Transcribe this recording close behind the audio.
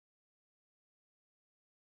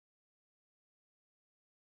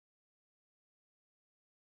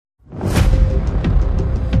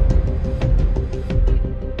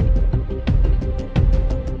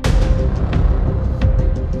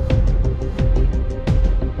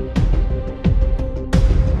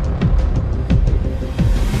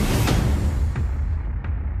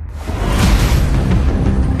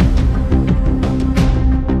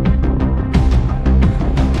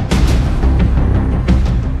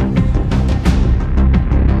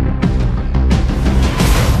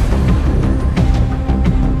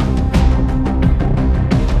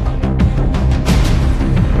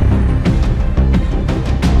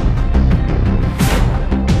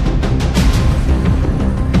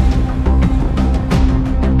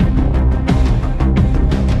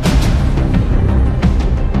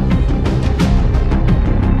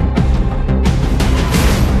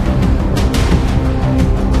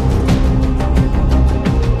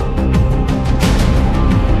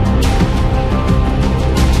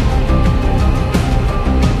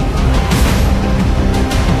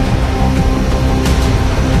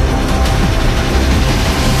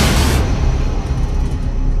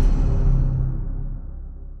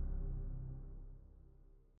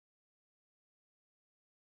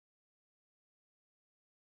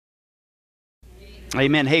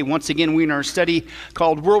Amen. Hey, once again, we're in our study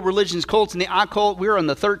called World Religions, Cults, and the Occult. We're on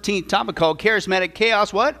the 13th topic called Charismatic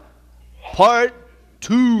Chaos. What? Part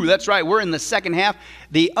 2. That's right. We're in the second half,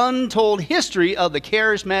 the untold history of the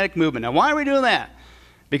charismatic movement. Now, why are we doing that?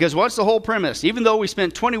 Because what's the whole premise? Even though we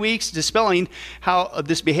spent 20 weeks dispelling how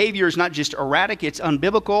this behavior is not just erratic, it's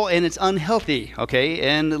unbiblical and it's unhealthy, okay?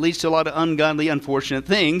 And it leads to a lot of ungodly, unfortunate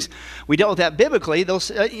things. We dealt with that biblically. They'll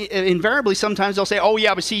invariably, sometimes they'll say, oh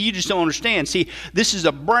yeah, but see, you just don't understand. See, this is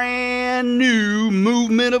a brand new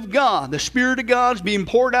movement of God. The Spirit of God is being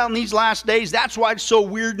poured out in these last days. That's why it's so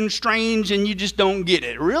weird and strange and you just don't get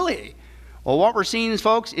it. Really? Well, what we're seeing,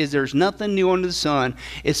 folks, is there's nothing new under the sun.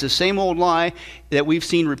 It's the same old lie that we've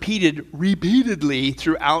seen repeatedly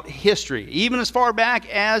throughout history. Even as far back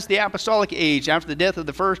as the apostolic age, after the death of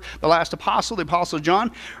the last apostle, the Apostle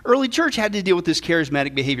John, early church had to deal with this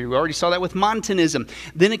charismatic behavior. We already saw that with Montanism.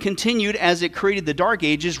 Then it continued as it created the Dark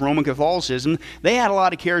Ages, Roman Catholicism. They had a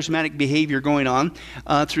lot of charismatic behavior going on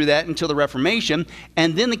through that until the Reformation.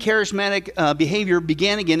 And then the charismatic behavior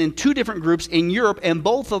began again in two different groups in Europe, and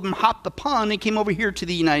both of them hopped the pond and came over here to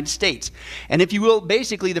the United States. And if you will,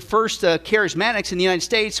 basically the first charismatics in the United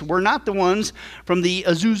States were not the ones from the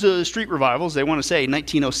Azusa Street revivals. They want to say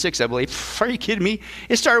 1906, I believe. Are you kidding me?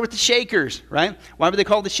 It started with the Shakers, right? Why were they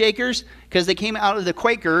called the Shakers? Because they came out of the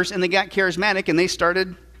Quakers and they got charismatic and they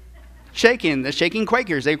started the shaking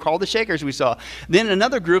Quakers. They were called the Shakers, we saw. Then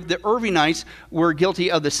another group, the Irvingites, were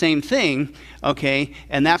guilty of the same thing, okay,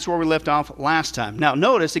 and that's where we left off last time. Now,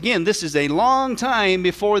 notice, again, this is a long time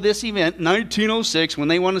before this event, 1906, when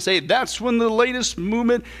they want to say that's when the latest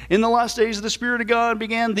movement in the last days of the Spirit of God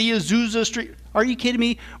began, the Azusa Street. Are you kidding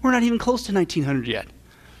me? We're not even close to 1900 yet.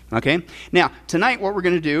 Okay? Now, tonight what we're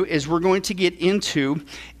going to do is we're going to get into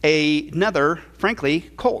another,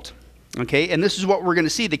 frankly, cult. Okay, and this is what we're going to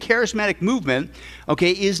see. The charismatic movement,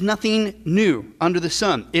 okay, is nothing new under the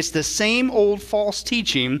sun. It's the same old false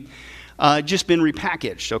teaching, just been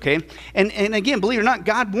repackaged, okay? And again, believe it or not,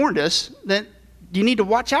 God warned us that you need to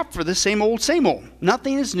watch out for the same old, same old.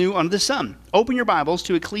 Nothing is new under the sun. Open your Bibles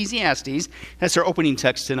to Ecclesiastes. That's our opening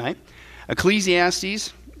text tonight.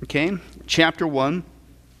 Ecclesiastes, okay, chapter 1,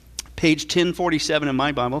 page 1047 in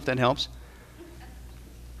my Bible, if that helps.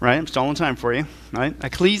 Right, I'm stalling time for you. Right,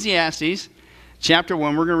 Ecclesiastes, chapter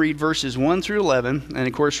 1. We're going to read verses 1 through 11, and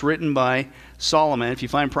of course, written by Solomon. If you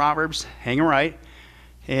find Proverbs, hang it right.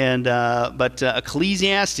 And but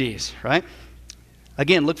Ecclesiastes, right?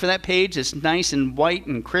 Again, look for that page. It's nice and white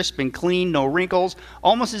and crisp and clean, no wrinkles,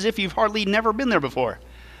 almost as if you've hardly never been there before.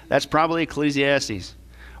 That's probably Ecclesiastes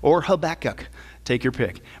or Habakkuk. Take your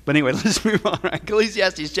pick. But anyway, let's move on.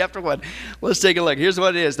 Ecclesiastes chapter 1. Let's take a look. Here's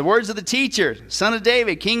what it is. The words of the teacher, son of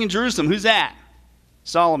David, king in Jerusalem. Who's that?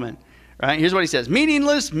 Solomon. Right? Here's what he says.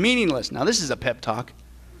 Meaningless, meaningless. Now, this is a pep talk.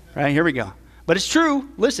 Right? Here we go. But it's true.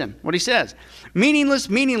 Listen what he says. Meaningless,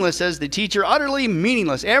 meaningless, says the teacher. Utterly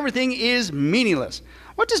meaningless. Everything is meaningless.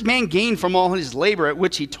 What does man gain from all his labor at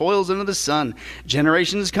which he toils under the sun?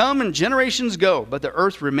 Generations come and generations go, but the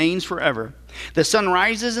earth remains forever. The sun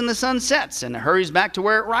rises and the sun sets, and it hurries back to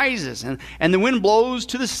where it rises. And the wind blows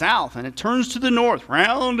to the south, and it turns to the north.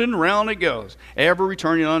 Round and round it goes, ever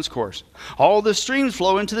returning on its course. All the streams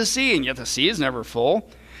flow into the sea, and yet the sea is never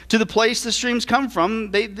full. To the place the streams come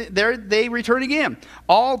from, they return again.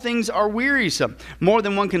 All things are wearisome, more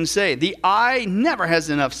than one can say. The eye never has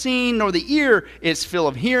enough seen, nor the ear is full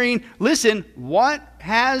of hearing. Listen, what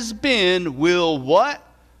has been will what?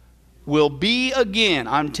 Will be again.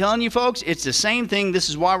 I'm telling you, folks, it's the same thing. This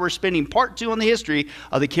is why we're spending part 2 on the history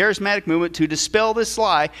of the charismatic movement to dispel this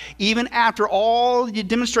lie. Even after all the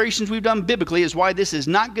demonstrations we've done biblically is why this is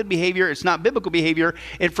not good behavior. It's not biblical behavior.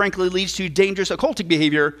 It frankly leads to dangerous occultic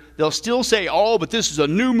behavior. They'll still say, oh, but this is a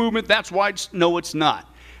new movement. That's why no, it's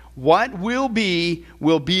not. What will be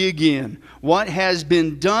again. What has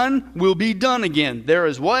been done will be done again. There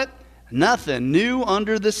is what? Nothing new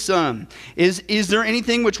under the sun. Is there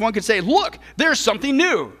anything which one could say, look, there's something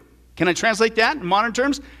new? Can I translate that in modern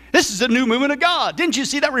terms? This is a new movement of God. Didn't you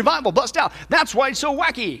see that revival bust out? That's why it's so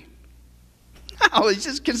wacky. No, it's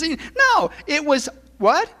just conceding. No, it was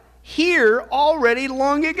what? Here already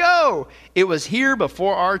long ago. It was here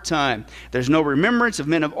before our time. There's no remembrance of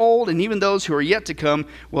men of old, and even those who are yet to come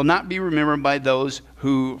will not be remembered by those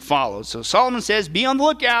who follow. So Solomon says, be on the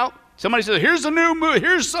lookout. Somebody says, here's a new movie,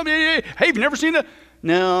 here's something, hey, you've never seen that?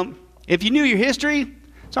 No, if you knew your history,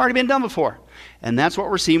 it's already been done before. And that's what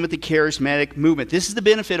we're seeing with the charismatic movement. This is the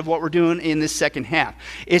benefit of what we're doing in this second half.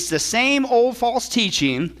 It's the same old false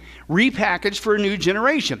teaching repackaged for a new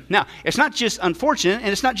generation. Now, it's not just unfortunate, and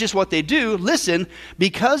it's not just what they do. Listen,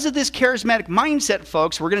 because of this charismatic mindset,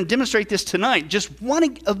 folks, we're going to demonstrate this tonight. Just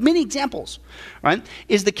one of many examples, right?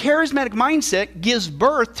 Is the charismatic mindset gives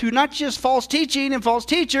birth to not just false teaching and false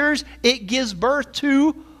teachers, it gives birth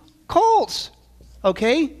to cults,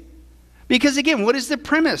 okay? Because again, what is the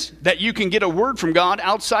premise? That you can get a word from God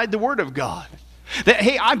outside the Word of God. That,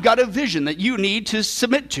 hey, I've got a vision that you need to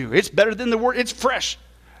submit to. It's better than the Word. It's fresh.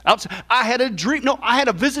 I had a dream. No, I had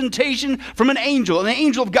a visitation from an angel. And the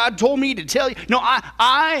angel of God told me to tell you. No,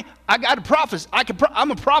 I got a prophet. I'm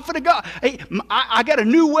a prophet of God. Hey, I got a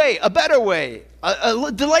new way, a better way,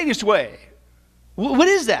 the latest way. What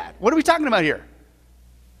is that? What are we talking about here?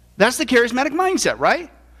 That's the charismatic mindset, right?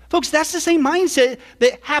 Folks, that's the same mindset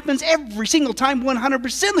that happens every single time,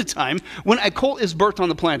 100% of the time, when a cult is birthed on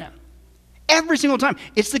the planet. Every single time.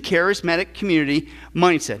 It's the charismatic community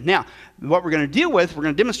mindset. Now, what we're going to deal with, we're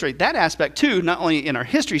going to demonstrate that aspect too, not only in our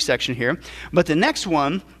history section here, but the next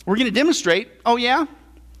one, we're going to demonstrate, oh yeah,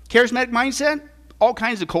 charismatic mindset, all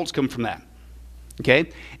kinds of cults come from that. Okay?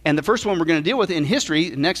 And the first one we're going to deal with in history,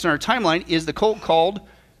 next on our timeline, is the cult called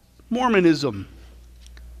Mormonism.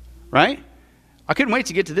 Right? I couldn't wait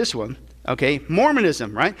to get to this one. Okay,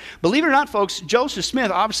 Mormonism, right? Believe it or not, folks, Joseph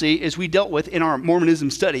Smith, obviously, as we dealt with in our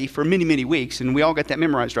Mormonism study for many, many weeks, and we all got that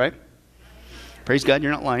memorized, right? Praise God,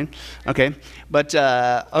 you're not lying. Okay, but we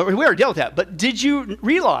already dealt with that. But did you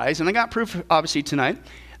realize, and I got proof, obviously, tonight,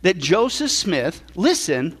 that Joseph Smith,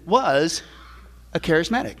 listen, was a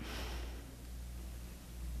charismatic?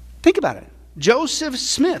 Think about it. Joseph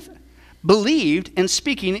Smith believed in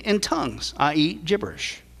speaking in tongues, i.e.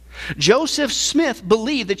 gibberish. Joseph Smith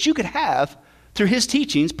believed that you could have, through his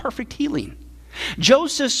teachings, perfect healing.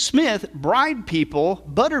 Joseph Smith bribed people,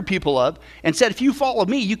 buttered people up, and said, if you follow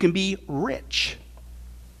me, you can be rich.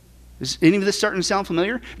 Is any of this starting to sound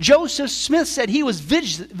familiar? Joseph Smith said he was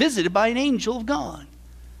visited by an angel of God.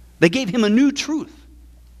 They gave him a new truth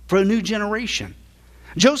for a new generation.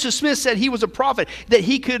 Joseph Smith said he was a prophet, that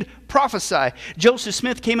he could prophesy. Joseph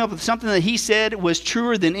Smith came up with something that he said was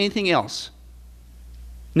truer than anything else.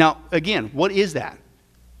 Now, again, what is that?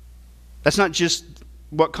 That's not just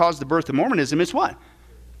what caused the birth of Mormonism. It's what?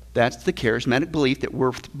 That's the charismatic belief that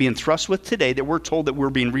we're being thrust with today, that we're told that we're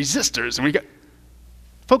being resistors. And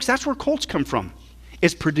folks, that's where cults come from.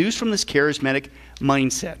 It's produced from this charismatic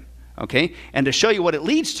mindset. Okay? And to show you what it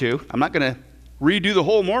leads to, I'm not going to redo the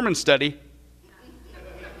whole Mormon study.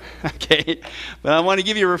 Okay? But I want to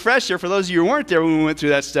give you a refresher for those of you who weren't there when we went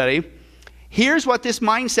through that study. Here's what this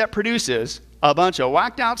mindset produces. A bunch of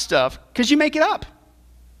whacked out stuff, because you make it up.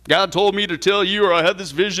 God told me to tell you, or I had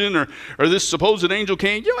this vision, or this supposed angel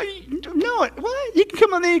came. You know it. What? You can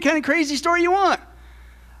come up with any kind of crazy story you want.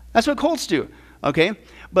 That's what cults do. Okay?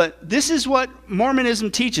 But this is what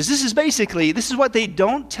Mormonism teaches. This is what they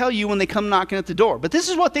don't tell you when they come knocking at the door. But this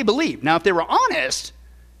is what they believe. Now, if they were honest,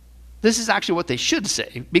 this is actually what they should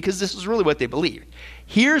say, because this is really what they believe.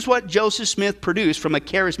 Here's what Joseph Smith produced from a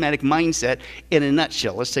charismatic mindset in a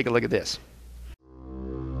nutshell. Let's take a look at this.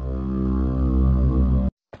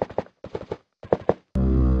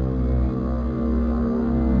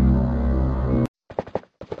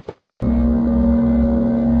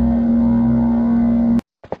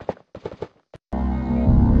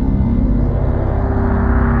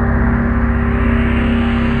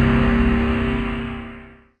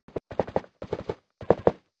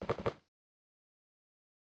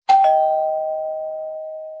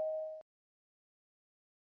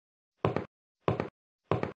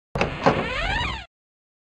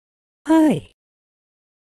 Hi.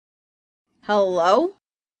 Hello?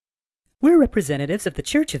 We're representatives of the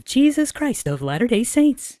Church of Jesus Christ of Latter-day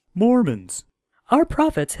Saints. Mormons. Our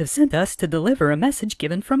prophets have sent us to deliver a message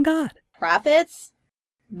given from God. Prophets?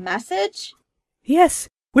 Message? Yes,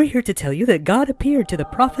 we're here to tell you that God appeared to the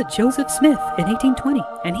prophet Joseph Smith in 1820,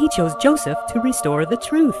 and he chose Joseph to restore the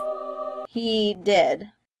truth. He did.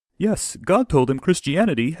 Yes, God told him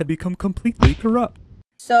Christianity had become completely corrupt.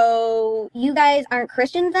 So, you guys aren't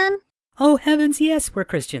Christians then? Oh heavens, yes, we're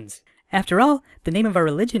Christians. After all, the name of our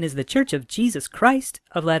religion is the Church of Jesus Christ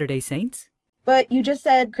of Latter-day Saints. But you just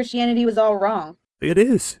said Christianity was all wrong. It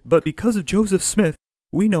is, but because of Joseph Smith,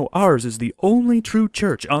 we know ours is the only true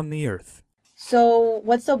church on the earth. So,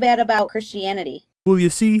 what's so bad about Christianity? Well, you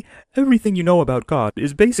see, everything you know about God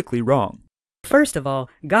is basically wrong. First of all,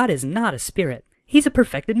 God is not a spirit. He's a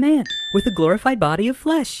perfected man with a glorified body of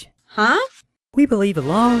flesh. Huh? We believe a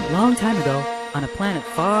long, long time ago, on a planet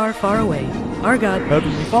far, far away, our God,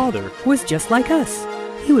 Heavenly Father. was just like us.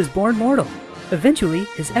 He was born mortal. Eventually,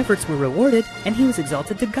 his efforts were rewarded, and he was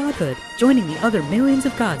exalted to godhood, joining the other millions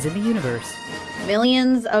of gods in the universe.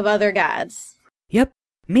 Millions of other gods. Yep,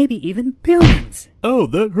 maybe even billions. Oh,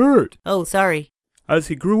 that hurt. Oh, sorry. As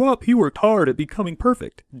he grew up, he worked hard at becoming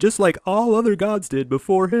perfect, just like all other gods did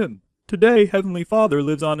before him. Today, Heavenly Father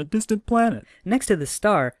lives on a distant planet. Next to the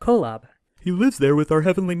star, Kolob. He lives there with our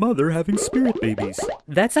Heavenly Mother having spirit babies.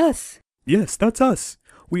 That's us. Yes, that's us.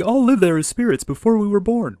 We all live there as spirits before we were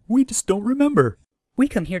born. We just don't remember. We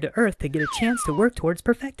come here to Earth to get a chance to work towards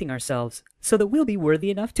perfecting ourselves, so that we'll be worthy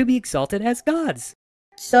enough to be exalted as gods.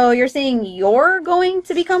 So you're saying you're going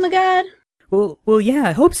to become a god? Well, yeah,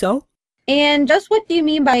 I hope so. And just what do you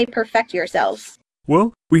mean by perfect yourselves?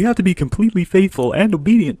 Well, we have to be completely faithful and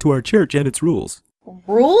obedient to our church and its rules.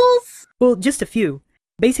 Rules? Well, just a few.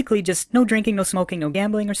 Basically just no drinking, no smoking, no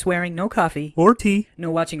gambling or swearing, no coffee, Or tea.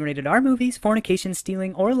 no watching rated R movies, fornication,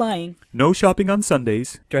 stealing, or lying, No shopping on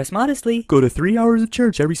Sundays. dress modestly, Go to 3 hours of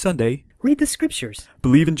church every Sunday. read the scriptures,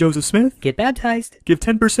 Believe in Joseph Smith. get baptized, Give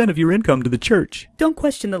 10% of your income to the church. don't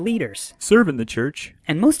question the leaders, Serve in the church.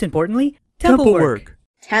 and most importantly, temple work.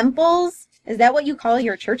 Temples? Is that what you call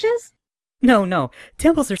your churches? No.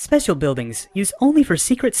 Temples are special buildings used only for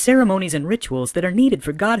secret ceremonies and rituals that are needed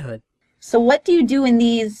for godhood. So what do you do in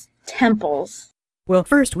these temples? Well,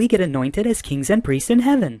 first we get anointed as kings and priests in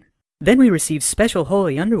heaven. Then we receive special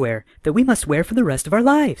holy underwear that we must wear for the rest of our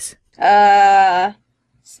lives.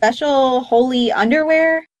 Special holy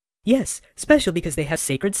underwear? Yes, special because they have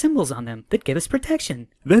sacred symbols on them that give us protection.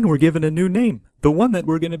 Then we're given a new name, the one that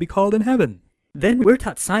we're going to be called in heaven. Then we're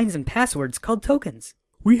taught signs and passwords called tokens.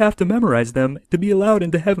 We have to memorize them to be allowed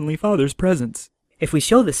into Heavenly Father's presence. If we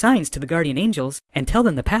show the signs to the guardian angels and tell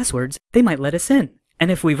them the passwords, they might let us in.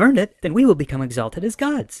 And if we've earned it, then we will become exalted as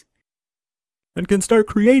gods. And can start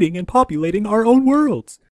creating and populating our own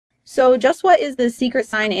worlds. So just what is the secret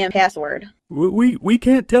sign and password? We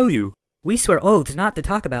can't tell you. We swear oaths not to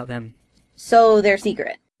talk about them. So they're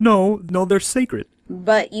secret. No, they're sacred.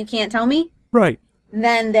 But you can't tell me? Right.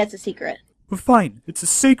 Then that's a secret. Well, fine, it's a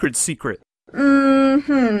sacred secret.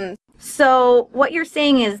 So what you're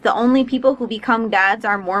saying is the only people who become gods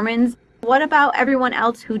are Mormons. What about everyone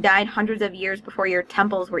else who died hundreds of years before your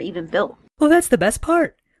temples were even built? Well, that's the best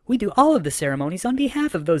part. We do all of the ceremonies on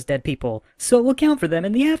behalf of those dead people, so it will count for them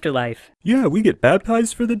in the afterlife. Yeah, we get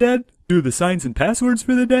baptized for the dead, do the signs and passwords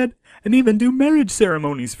for the dead, and even do marriage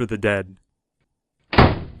ceremonies for the dead.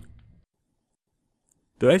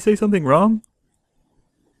 Did I say something wrong?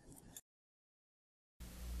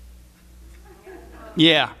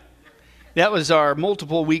 Yeah. That was our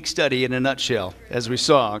multiple week study in a nutshell, as we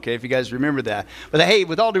saw, okay, if you guys remember that. But hey,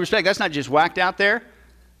 with all due respect, that's not just whacked out there.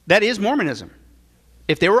 That is Mormonism.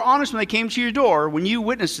 If they were honest when they came to your door, when you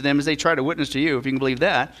witnessed to them as they try to witness to you, if you can believe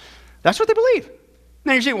that, that's what they believe.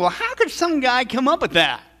 Now you're saying, well, how could some guy come up with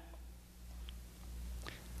that?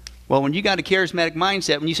 Well, when you got a charismatic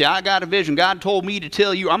mindset, when you say, I got a vision, God told me to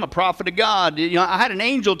tell you, I'm a prophet of God. You know, I had an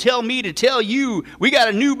angel tell me to tell you, we got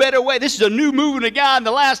a new, better way. This is a new movement of God in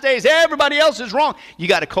the last days. Everybody else is wrong. You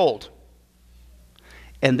got a cold.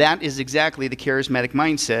 And that is exactly the charismatic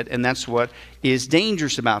mindset, and that's what is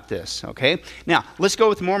dangerous about this, okay? Now, let's go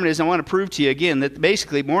with Mormonism. I want to prove to you again that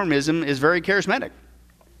basically Mormonism is very charismatic.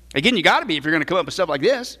 Again, you got to be if you're going to come up with stuff like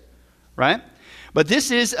this, right? But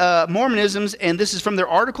this is Mormonism's, and this is from their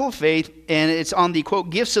article of faith, and it's on the, quote,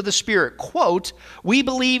 gifts of the Spirit. Quote, we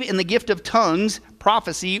believe in the gift of tongues,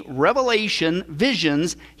 prophecy, revelation,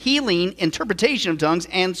 visions, healing, interpretation of tongues,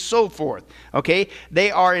 and so forth. Okay?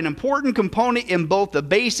 They are an important component in both the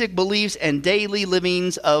basic beliefs and daily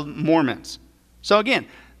livings of Mormons. So again,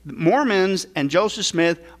 Mormons and Joseph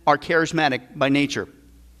Smith are charismatic by nature.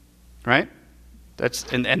 Right?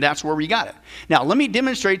 And that's where we got it. Now, let me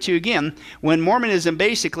demonstrate to you again, when Mormonism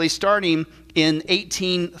basically starting in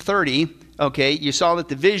 1830, okay, you saw that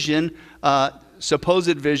the vision,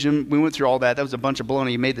 supposed vision, we went through all that. That was a bunch of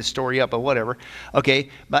baloney. You made the story up, but whatever. Okay,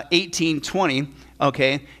 about 1820,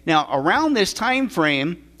 okay. Now, around this time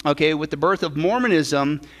frame, okay, with the birth of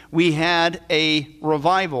Mormonism, we had a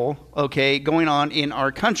revival, okay, going on in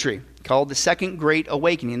our country called the Second Great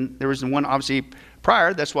Awakening. There was one, obviously,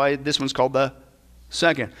 prior. That's why this one's called the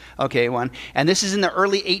second, okay, one. And this is in the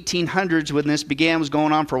early 1800s when this began, was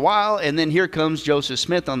going on for a while. And then here comes Joseph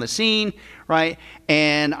Smith on the scene, right?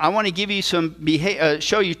 And I want to give you some,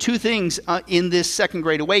 show you two things in this Second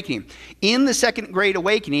Great Awakening. In the Second Great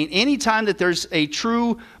Awakening, anytime that there's a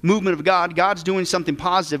true movement of God, God's doing something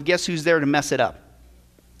positive, guess who's there to mess it up?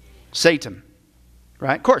 Satan.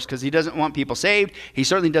 Right? Of course, because he doesn't want people saved. He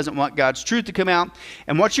certainly doesn't want God's truth to come out.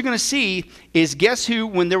 And what you're going to see is, guess who,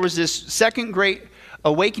 when there was this Second Great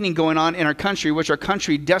awakening going on in our country, which our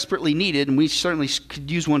country desperately needed, and we certainly could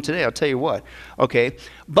use one today, I'll tell you what. Okay,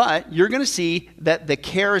 but you're going to see that the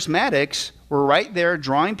charismatics were right there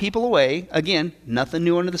drawing people away. Again, nothing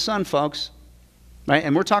new under the sun, folks. Right?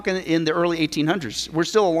 And we're talking in the early 1800s. We're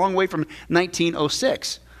still a long way from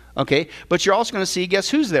 1906. Okay, but you're also going to see, guess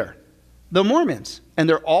who's there? The Mormons. And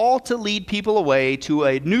they're all to lead people away to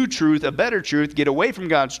a new truth, a better truth, get away from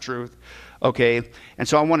God's truth. Okay, and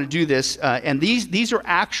so I want to do this. And these are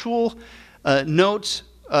actual notes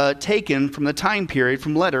taken from the time period,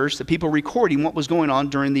 from letters, that people recording what was going on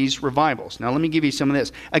during these revivals. Now, let me give you some of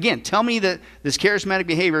this. Again, tell me that this charismatic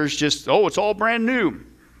behavior is just, oh, it's all brand new.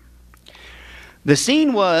 The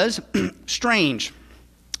scene was strange.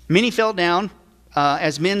 Many fell down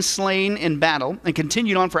as men slain in battle and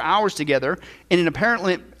continued on for hours together in an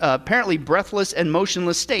apparently breathless and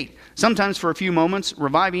motionless state, sometimes for a few moments,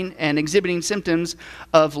 reviving and exhibiting symptoms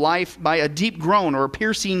of life by a deep groan or a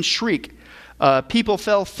piercing shriek. People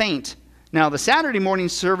fell faint. Now, the Saturday morning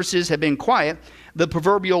services had been quiet, the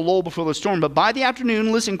proverbial lull before the storm, but by the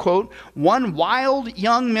afternoon, listen, quote, one wild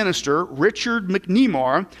young minister, Richard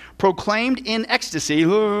McNemar, proclaimed in ecstasy,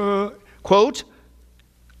 quote,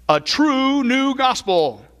 a true new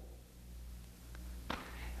gospel.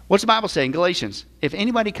 What's the Bible say in Galatians? If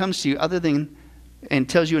anybody comes to you and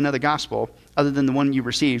tells you another gospel other than the one you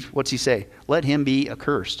received, what's he say? Let him be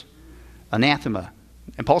accursed, anathema.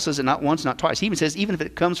 And Paul says it not once, not twice. He even says, even if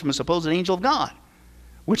it comes from a supposed angel of God,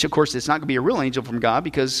 which of course it's not going to be a real angel from God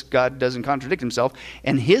because God doesn't contradict himself,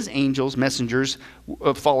 and his angels, messengers,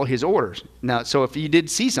 follow his orders. Now, so if you did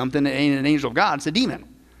see something that ain't an angel of God, it's a demon.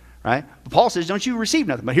 Right? But Paul says, don't you receive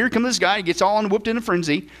nothing. But here comes this guy, he gets all whooped in a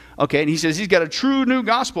frenzy. Okay, and he says he's got a true new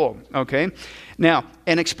gospel. Okay, now,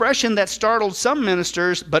 an expression that startled some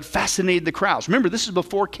ministers but fascinated the crowds. Remember, this is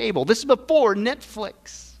before cable. This is before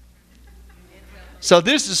Netflix. So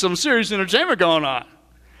this is some serious entertainment going on.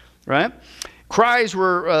 Right? Cries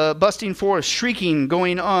were busting forth, shrieking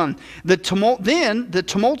going on. Then the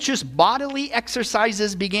tumultuous bodily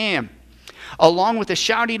exercises began. Along with the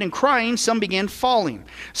shouting and crying, some began falling.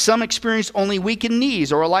 Some experienced only weakened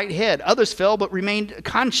knees or a light head. Others fell but remained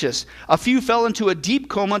conscious. A few fell into a deep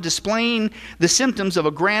coma, displaying the symptoms of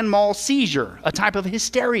a grand mal seizure, a type of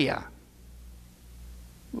hysteria.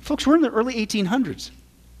 Folks, we're in the early 1800s.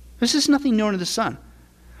 This is nothing new under the sun.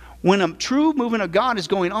 When a true movement of God is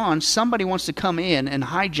going on, somebody wants to come in and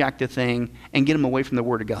hijack the thing and get them away from the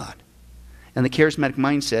Word of God. And the charismatic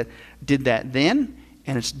mindset did that then,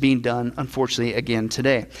 and it's being done, unfortunately, again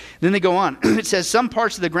today. Then they go on. It says some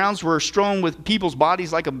parts of the grounds were strewn with people's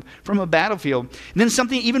bodies like from a battlefield. And then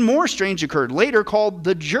something even more strange occurred, later called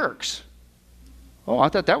the jerks. Oh, I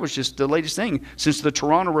thought that was just the latest thing since the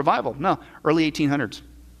Toronto revival. No, early 1800s.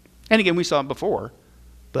 And again, we saw it before.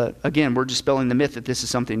 But again, we're dispelling the myth that this is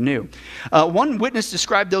something new. One witness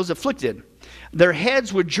described those afflicted. Their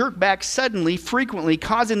heads would jerk back suddenly, frequently,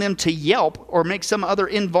 causing them to yelp or make some other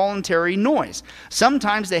involuntary noise.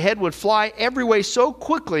 Sometimes the head would fly every way so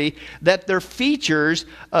quickly that their features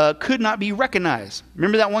could not be recognized.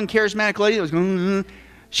 Remember that one charismatic lady that was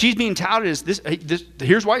she's being touted as this,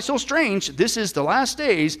 here's why it's so strange. This is the last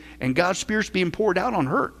days, and God's Spirit's being poured out on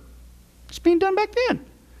her. It's being done back then.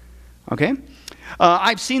 Okay?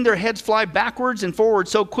 I've seen their heads fly backwards and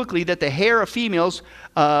forwards so quickly that the hair of females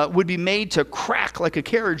would be made to crack like a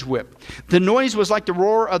carriage whip. The noise was like the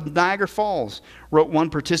roar of Niagara Falls, wrote one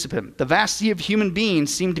participant. The vast sea of human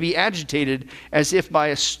beings seemed to be agitated as if by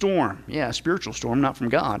a storm. Yeah, a spiritual storm, not from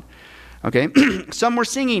God. Okay? Some were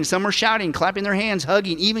singing, some were shouting, clapping their hands,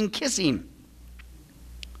 hugging, even kissing.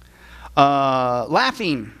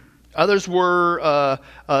 Laughing. Others were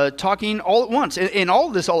talking all at once, and all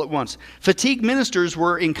of this all at once. Fatigued ministers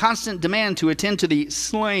were in constant demand to attend to the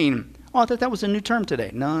slain. Oh, I thought that was a new term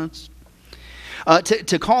today. No, it's...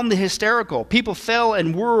 to calm the hysterical. People fell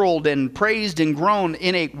and whirled and praised and groaned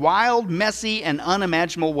in a wild, messy, and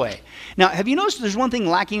unimaginable way. Now, have you noticed there's one thing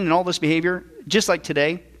lacking in all this behavior, just like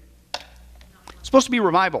today? It's supposed to be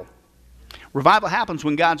revival. Revival happens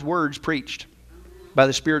when God's word's preached by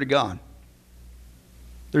the Spirit of God.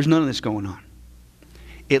 There's none of this going on.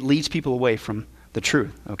 It leads people away from the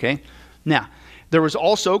truth, okay? Now, there was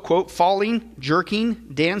also, quote, falling, jerking,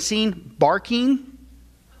 dancing, barking.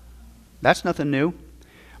 That's nothing new.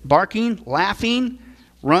 Barking, laughing,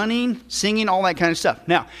 running, singing, all that kind of stuff.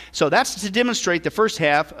 Now, so that's to demonstrate the first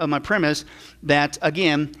half of my premise that,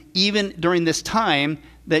 again, even during this time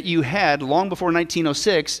that you had long before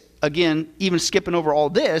 1906, again, even skipping over all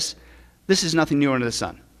this, this is nothing new under the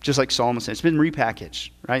sun. Just like Solomon said, it's been repackaged,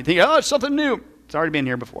 right? Think, oh, it's something new. It's already been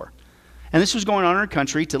here before. And this was going on in our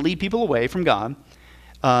country to lead people away from God.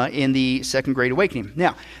 in the Second Great Awakening.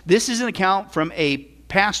 Now, this is an account from a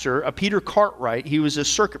pastor, a Peter Cartwright. He was a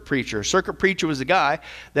circuit preacher. A circuit preacher was a guy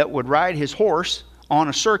that would ride his horse on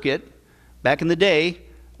a circuit back in the day,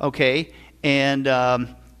 okay, and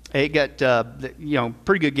it got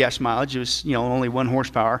pretty good gas mileage. It was only 1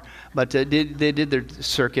 horsepower, but they did their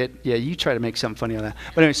circuit. Yeah, you try to make something funny on that.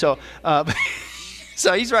 But anyway, so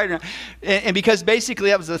so he's riding around, and because basically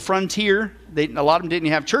that was the frontier. A lot of them didn't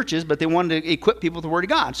have churches, but they wanted to equip people with the Word of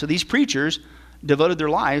God. So these preachers devoted their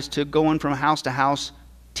lives to going from house to house,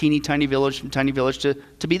 teeny tiny village from tiny village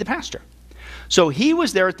to be the pastor. So he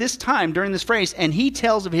was there at this time during this phrase, and he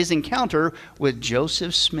tells of his encounter with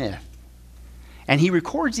Joseph Smith. And he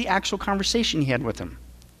records the actual conversation he had with him.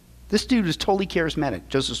 This dude was totally charismatic,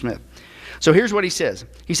 Joseph Smith. So here's what he says.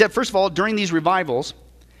 He said, first of all, during these revivals,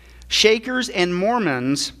 Shakers and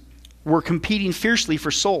Mormons were competing fiercely for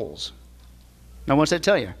souls. Now, what's that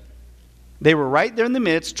tell you? They were right there in the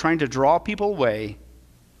midst trying to draw people away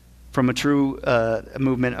from a true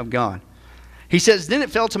movement of God. He says, then it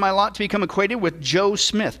fell to my lot to become acquainted with Joe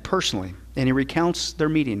Smith personally. And he recounts their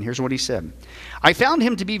meeting. Here's what he said. I found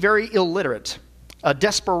him to be very illiterate, a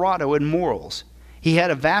desperado in morals. He had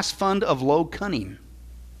a vast fund of low cunning.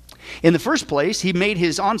 In the first place, he made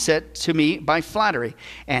his onset to me by flattery,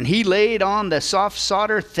 and he laid on the soft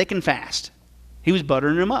solder thick and fast. He was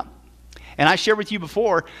buttering him up. And I shared with you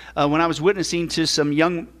before when I was witnessing to some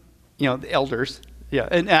young, elders. Yeah,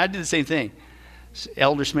 and I did the same thing.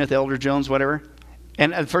 Elder Smith, Elder Jones, whatever.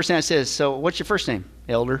 And the first thing I said is, so what's your first name?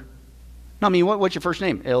 Elder. No, I mean, what's your first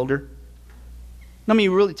name? Elder. No, I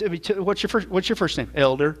mean, really, what's your first name?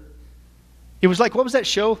 Elder. It was like, what was that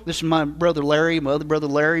show? This is my brother Larry, my other brother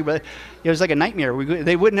Larry. But it was like a nightmare.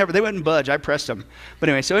 They wouldn't budge. I pressed them. But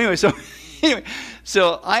anyway,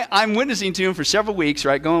 so I'm witnessing to him for several weeks,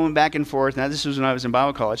 right, going back and forth. Now, this was when I was in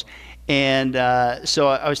Bible college. And so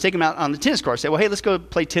I was taking him out on the tennis court. I said, well, hey, let's go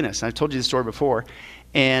play tennis. And I told you the story before.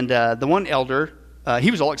 And the one elder,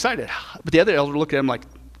 he was all excited. But the other elder looked at him like,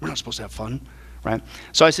 we're not supposed to have fun, right?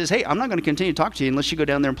 So I says, hey, I'm not going to continue to talk to you unless you go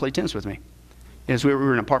down there and play tennis with me. As we were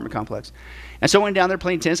in an apartment complex. And so I went down there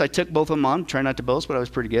playing tennis. I took both of them on, trying not to boast, but I was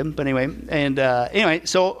pretty good. But anyway,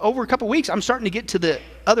 so over a couple of weeks, I'm starting to get to the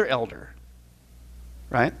other elder,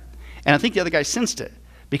 right? And I think the other guy sensed it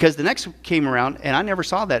because the next came around, and I never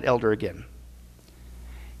saw that elder again.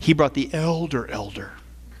 He brought the elder.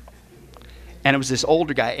 And it was this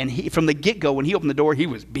older guy, and he, from the get-go, when he opened the door, he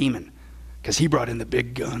was beaming because he brought in the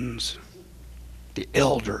big guns, the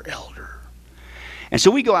elder. And so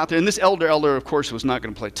we go out there, and this elder, of course, was not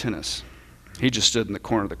going to play tennis. He just stood in the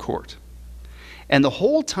corner of the court. And the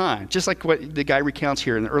whole time, just like what the guy recounts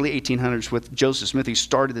here in the early 1800s with Joseph Smith, he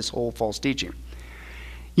started this whole false teaching.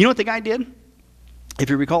 You know what the guy did? If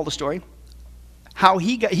you recall the story, how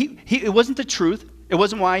it wasn't the truth. It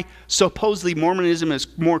wasn't why supposedly Mormonism is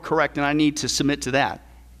more correct and I need to submit to that.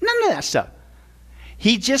 None of that stuff.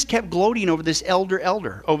 He just kept gloating over this elder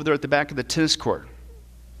over there at the back of the tennis court.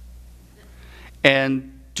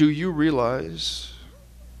 And do you realize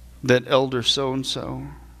that elder so-and-so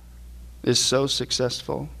is so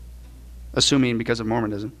successful, assuming because of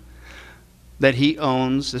Mormonism, that he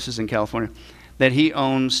owns, this is in California, that he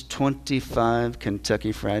owns 25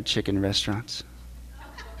 Kentucky Fried Chicken restaurants?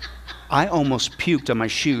 I almost puked on my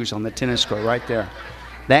shoes on the tennis court right there.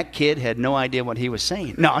 That kid had no idea what he was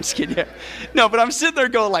saying. No, I'm just kidding. Yeah. No, but I'm sitting there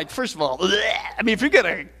going like, first of all, I mean, he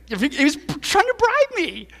was trying to bribe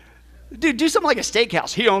me. Dude, do something like a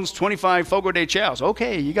steakhouse. He owns 25 Fogo de Chaos.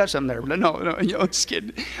 Okay, you got something there. No, I'm just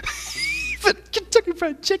kidding. But Kentucky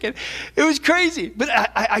Fried Chicken, it was crazy. But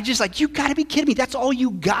I just like, you got to be kidding me. That's all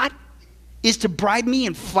you got is to bribe me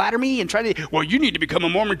and flatter me and try to, well, you need to become a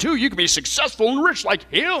Mormon too. You can be successful and rich like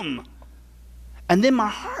him. And then my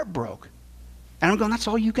heart broke. And I'm going, that's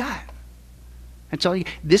all you got. That's all you.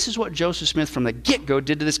 This is what Joseph Smith from the get-go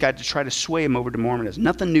did to this guy to try to sway him over to Mormonism.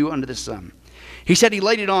 Nothing new under the sun. He said he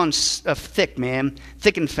laid it on thick, man,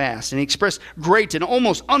 thick and fast. And he expressed great and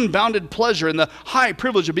almost unbounded pleasure in the high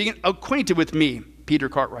privilege of being acquainted with me, Peter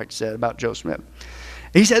Cartwright said about Joe Smith.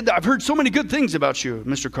 He said, I've heard so many good things about you,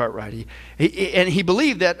 Mr. Cartwright. And he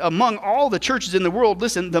believed that among all the churches in the world,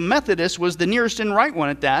 listen, the Methodist was the nearest and right one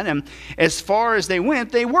at that. And as far as they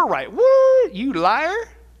went, they were right. Woo, you liar.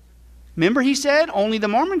 Remember, he said only the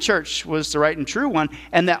Mormon church was the right and true one,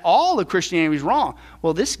 and that all of Christianity was wrong.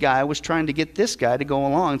 Well, this guy was trying to get this guy to go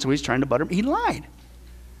along, so he's trying to butter him. He lied.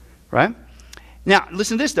 Right? Now,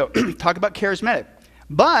 listen to this, though. Talk about charismatic.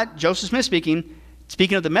 But, Joseph Smith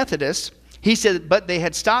speaking of the Methodists, he said, but they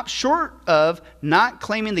had stopped short of not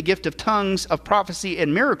claiming the gift of tongues, of prophecy,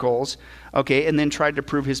 and miracles, okay, and then tried to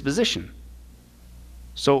prove his position.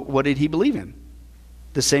 So what did he believe in?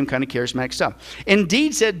 The same kind of charismatic stuff.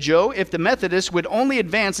 Indeed, said Joe, if the Methodists would only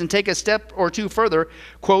advance and take a step or two further,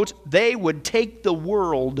 quote, they would take the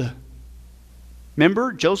world.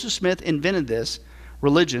 Remember, Joseph Smith invented this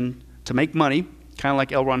religion to make money, kind of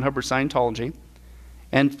like L. Ron Hubbard Scientology,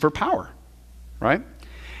 and for power, right?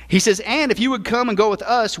 He says, and if you would come and go with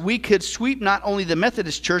us, we could sweep not only the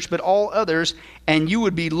Methodist Church, but all others, and you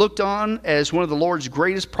would be looked on as one of the Lord's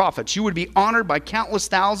greatest prophets. You would be honored by countless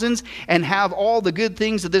thousands and have all the good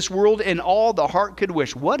things of this world and all the heart could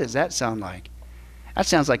wish. What does that sound like? That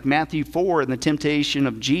sounds like Matthew 4 and the temptation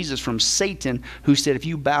of Jesus from Satan, who said, if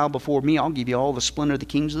you bow before me, I'll give you all the splendor of the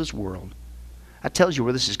kings of this world. That tells you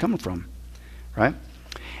where this is coming from, right?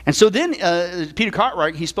 And so then Peter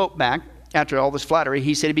Cartwright, he spoke back. After all this flattery,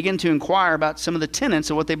 he said he began to inquire about some of the tenets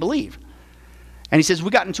of what they believe. And he says, we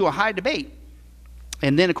got into a high debate.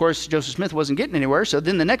 And then, of course, Joseph Smith wasn't getting anywhere. So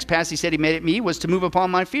then the next pass he said he made at me was to move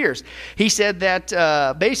upon my fears. He said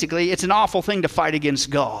that basically it's an awful thing to fight against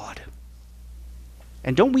God.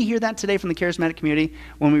 And don't we hear that today from the charismatic community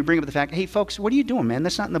when we bring up the fact, hey, folks, what are you doing, man?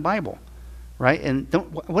 That's not in the Bible. Right? And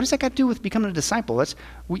what does that got to do with becoming a disciple?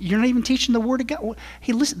 You're not even teaching the Word of God.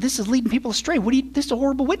 Hey, listen, this is leading people astray. This is a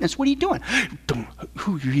horrible witness. What are you doing?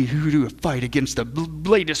 Who do a fight against the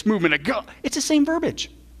latest movement of God? It's the same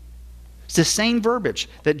verbiage. It's the same verbiage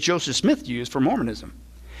that Joseph Smith used for Mormonism.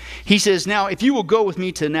 He says, now, if you will go with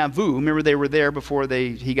me to Nauvoo, remember they were there before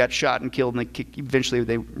he got shot and killed, and eventually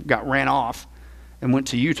they ran off and went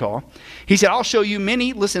to Utah. He said, I'll show you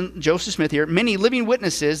many, listen, Joseph Smith here, many living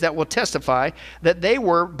witnesses that will testify that they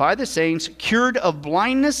were, by the saints, cured of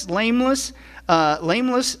blindness, lameness,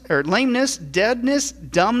 deadness,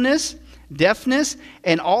 dumbness, deafness,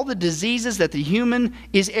 and all the diseases that the human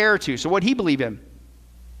is heir to. So what he believed in?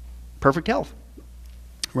 Perfect health.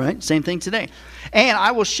 Right? Same thing today. And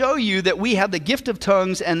I will show you that we have the gift of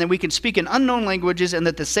tongues and that we can speak in unknown languages and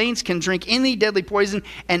that the saints can drink any deadly poison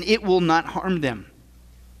and it will not harm them.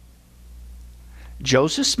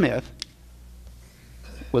 Joseph Smith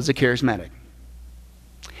was a charismatic.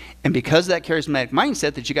 And because of that charismatic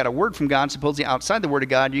mindset that you got a word from God, supposedly outside the word of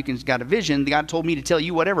God, you got a vision, God told me to tell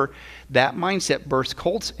you whatever, that mindset birthed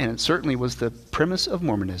cults, and it certainly was the premise of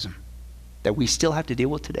Mormonism that we still have to deal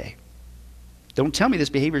with today. Don't tell me this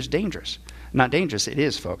behavior is dangerous. Not dangerous. It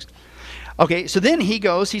is, folks. Okay, so then he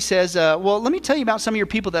says, well, let me tell you about some of your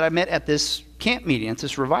people that I met at this camp meeting, at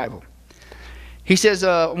this revival. He says,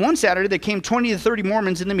 one Saturday there came 20 to 30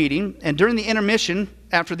 Mormons in the meeting, and during the intermission,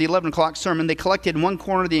 after the 11 o'clock sermon, they collected in one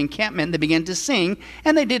corner of the encampment, and they began to sing,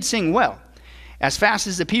 and they did sing well. As fast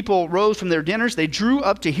as the people rose from their dinners, they drew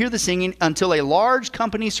up to hear the singing until a large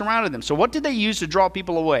company surrounded them. So what did they use to draw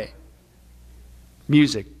people away?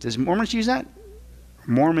 Music. Does Mormons use that?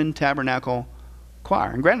 Mormon Tabernacle Choir.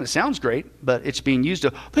 And granted, it sounds great, but it's being used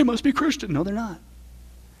to, they must be Christian. No, they're not.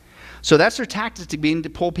 So that's their tactic to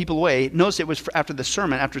pull people away. Notice it was after the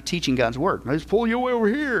sermon, after teaching God's word. Let's pull you away over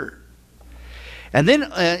here. And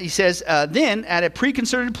then he says, then at a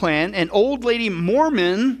preconcerted plan, an old lady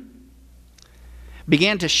Mormon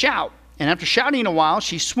began to shout. And after shouting a while,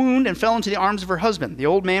 she swooned and fell into the arms of her husband. The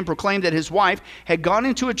old man proclaimed that his wife had gone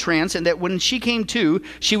into a trance and that when she came to,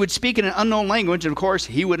 she would speak in an unknown language, and of course,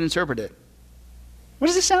 he would interpret it. What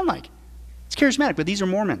does this sound like? It's charismatic, but these are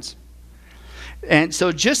Mormons. And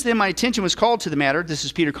so just then my attention was called to the matter. This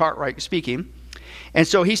is Peter Cartwright speaking. And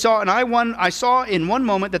so he saw, and I saw in one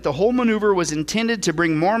moment that the whole maneuver was intended to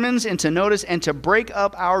bring Mormons into notice and to break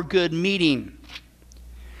up our good meeting.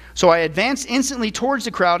 So I advanced instantly towards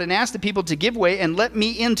the crowd and asked the people to give way and let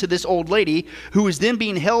me into this old lady who was then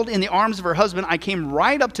being held in the arms of her husband. I came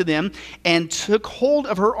right up to them and took hold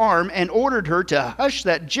of her arm and ordered her to hush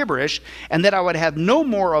that gibberish and that I would have no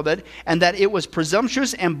more of it and that it was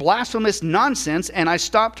presumptuous and blasphemous nonsense, and I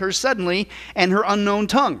stopped her suddenly and her unknown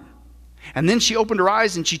tongue. And then she opened her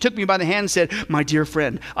eyes and she took me by the hand and said, "My dear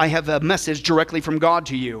friend, I have a message directly from God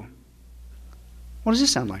to you." What does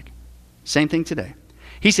this sound like? Same thing today.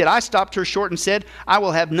 He said, I stopped her short and said, I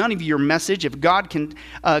will have none of your message. If God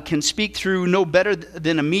can speak through no better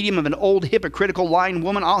than a medium of an old hypocritical lying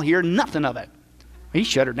woman, I'll hear nothing of it. He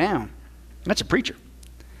shut her down. That's a preacher.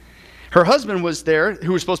 Her husband was there,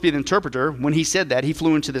 who was supposed to be the interpreter. When he said that, he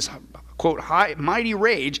flew into this, quote, mighty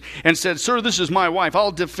rage and said, "Sir, this is my wife.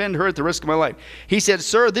 I'll defend her at the risk of my life." He said,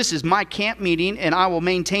 "Sir, this is my camp meeting, and I will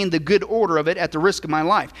maintain the good order of it at the risk of my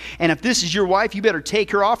life. And if this is your wife, you better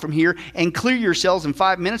take her off from here and clear yourselves in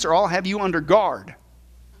 5 minutes, or I'll have you under guard."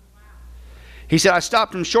 He said, I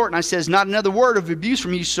stopped him short and I says, "Not another word of abuse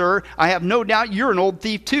from you, sir. I have no doubt you're an old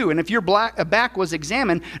thief too. And if your back was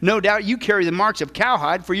examined, no doubt you carry the marks of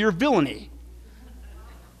cowhide for your villainy."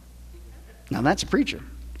 Now that's a preacher.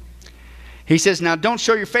 He says, now don't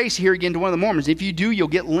show your face here again to one of the Mormons. If you do, you'll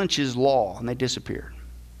get Lynch's law. And they disappeared.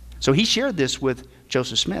 So he shared this with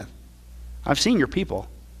Joseph Smith. I've seen your people,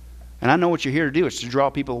 and I know what you're here to do. It's to draw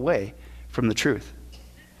people away from the truth.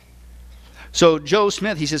 So Joe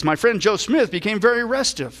Smith, he says, my friend Joe Smith became very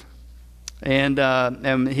restive.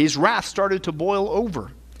 And his wrath started to boil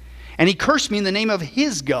over. And he cursed me in the name of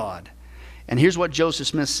his God. And here's what Joseph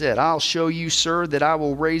Smith said. I'll show you, sir, that I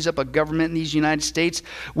will raise up a government in these United States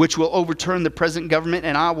which will overturn the present government,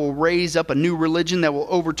 and I will raise up a new religion that will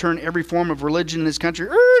overturn every form of religion in this country.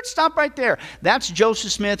 Stop right there. That's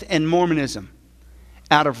Joseph Smith and Mormonism,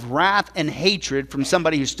 out of wrath and hatred from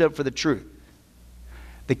somebody who stood for the truth.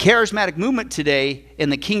 The charismatic movement today in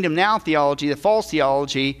the Kingdom Now theology, the false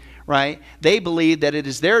theology, right, they believe that it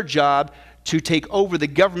is their job to take over the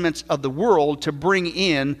governments of the world to bring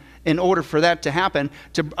in order for that to happen,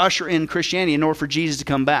 to usher in Christianity in order for Jesus to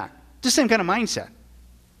come back. The same kind of mindset,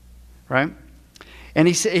 right? And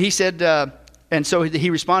he said, and so he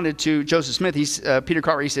responded to Joseph Smith. Peter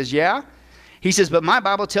Cartwright, he says, yeah. He says, but my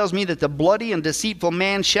Bible tells me that the bloody and deceitful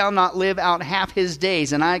man shall not live out half his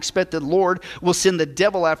days, and I expect that the Lord will send the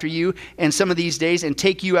devil after you in some of these days and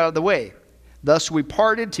take you out of the way. Thus we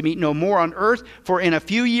parted to meet no more on earth, for in a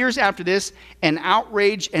few years after this, an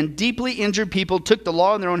outraged and deeply injured people took the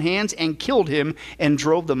law in their own hands and killed him and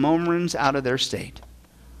drove the Mormons out of their state.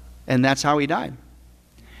 And that's how he died.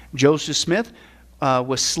 Joseph Smith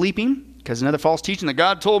was sleeping, because another false teaching that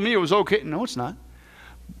God told me it was okay. No, it's not.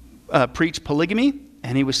 Preached polygamy,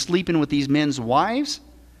 and he was sleeping with these men's wives.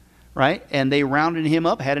 Right? And they rounded him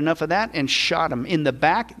up, had enough of that, and shot him in the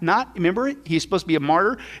back. Remember, he's supposed to be a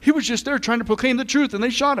martyr. He was just there trying to proclaim the truth, and they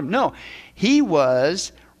shot him. No, he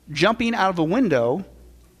was jumping out of a window,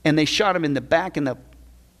 and they shot him in the back in the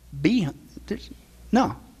behind.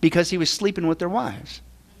 No, because he was sleeping with their wives.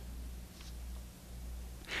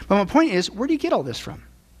 But my point is, where do you get all this from?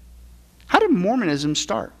 How did Mormonism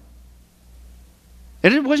start?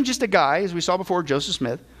 And it wasn't just a guy, as we saw before, Joseph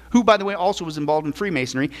Smith, who, by the way, also was involved in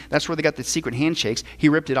Freemasonry. That's where they got the secret handshakes. He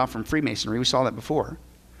ripped it off from Freemasonry. We saw that before.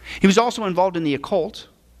 He was also involved in the occult.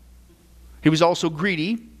 He was also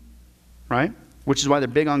greedy, right? Which is why they're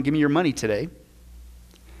big on give me your money today.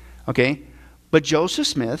 Okay? But Joseph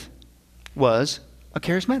Smith was a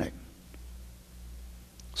charismatic.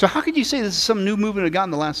 So how could you say this is some new movement of God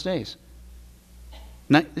in the last days?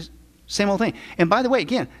 Same old thing. And by the way,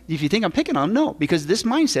 again, if you think I'm picking on them, no, because this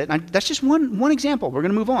mindset, that's just one example. We're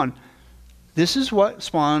going to move on. This is what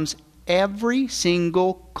spawns every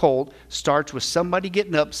single cult. Starts with somebody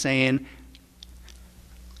getting up saying,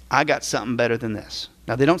 I got something better than this.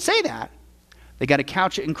 Now, they don't say that. They got to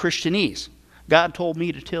couch it in Christianese. God told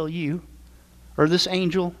me to tell you, or this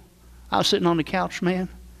angel, I was sitting on the couch, man.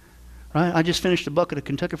 Right? I just finished a bucket of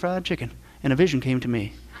Kentucky Fried Chicken, and a vision came to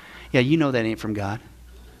me. Yeah, you know that ain't from God.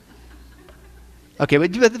 Okay,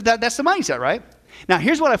 but that's the mindset, right? Now,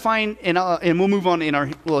 here's what I find, and we'll move on in our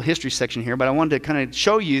little history section here, but I wanted to kind of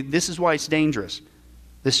show you this is why it's dangerous.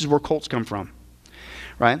 This is where cults come from,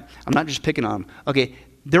 right? I'm not just picking on them. Okay,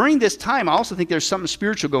 during this time, I also think there's something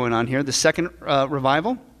spiritual going on here, the second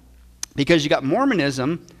revival, because you got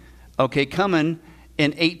Mormonism, okay, coming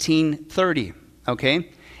in 1830,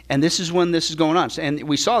 okay? And this is when this is going on. And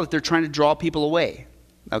we saw that they're trying to draw people away,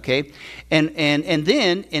 okay? And then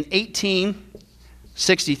in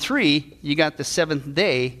 1863, you got the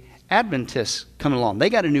Seventh-day Adventists coming along. They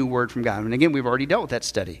got a new word from God. And again, we've already dealt with that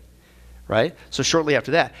study, right? So shortly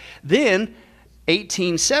after that. Then,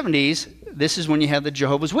 1870s, this is when you have the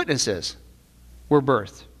Jehovah's Witnesses were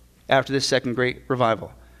birthed after this second great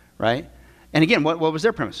revival, right? And again, what was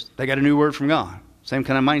their premise? They got a new word from God. Same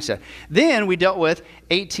kind of mindset. Then we dealt with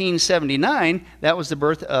 1879. That was the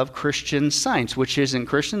birth of Christian Science, which isn't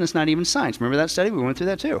Christian. It's not even science. Remember that study? We went through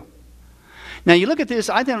that too. Now, you look at this,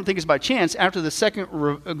 I don't think it's by chance, after the second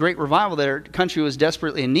great revival that our country was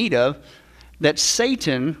desperately in need of, that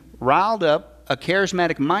Satan riled up a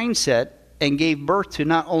charismatic mindset and gave birth to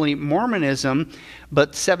not only Mormonism,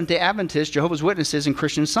 but Seventh-day Adventists, Jehovah's Witnesses, and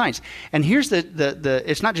Christian Science. And here's the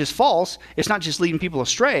it's not just false, it's not just leading people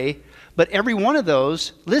astray, but every one of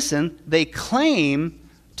those, listen, they claim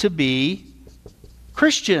to be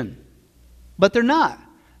Christian, but they're not.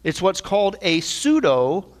 It's what's called a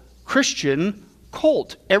pseudo-Christian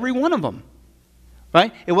cult, every one of them.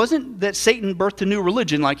 Right? It wasn't that Satan birthed a new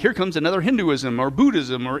religion, like here comes another Hinduism or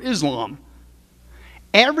Buddhism or Islam.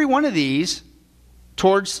 Every one of these,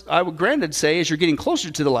 towards, I would granted say, as you're getting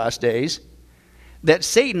closer to the last days, that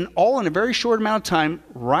Satan, all in a very short amount of time,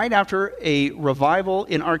 right after a revival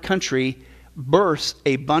in our country, births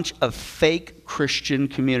a bunch of fake Christian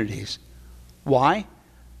communities. Why?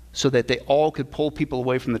 So that they all could pull people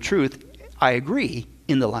away from the truth. I agree,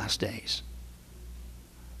 in the last days.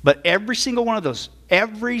 But every single one of those,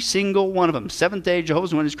 Seventh-day,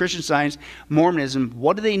 Jehovah's Witnesses, Christian Science, Mormonism,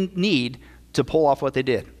 what do they need to pull off what they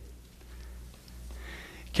did?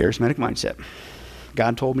 Charismatic mindset.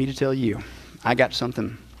 God told me to tell you. I got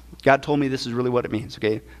something. God told me this is really what it means,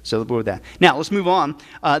 okay? So with that. Now, let's move on.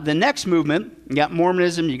 The next movement, you got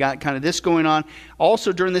Mormonism, you got kind of this going on.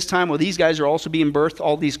 Also during this time, these guys are also being birthed,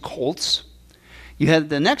 all these cults. You had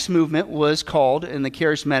the next movement was called, in the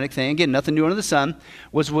charismatic thing, again, nothing new under the sun,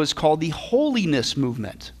 was called the holiness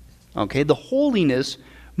movement. Okay, the holiness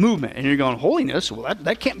movement. And you're going, holiness? Well,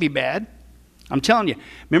 that can't be bad. I'm telling you.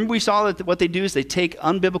 Remember we saw that what they do is they take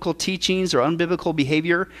unbiblical teachings or unbiblical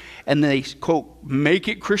behavior and they, quote, make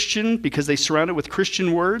it Christian because they surround it with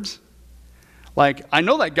Christian words? Like, I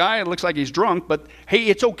know that guy, it looks like he's drunk, but hey,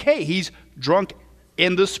 it's okay. He's drunk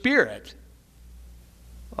in the Spirit.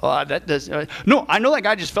 No, I know that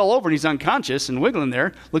guy just fell over and he's unconscious and wiggling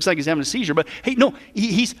there. Looks like he's having a seizure. But hey, no,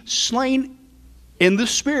 he's slain in the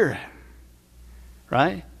Spirit.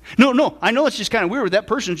 Right? No, I know it's just kind of weird. That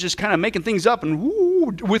person's just kind of making things up and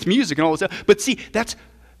woo, with music and all this stuff. But see, that's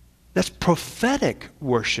prophetic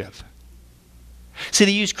worship. See,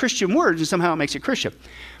 they use Christian words and somehow it makes it Christian.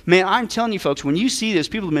 Man, I'm telling you folks, when you see this,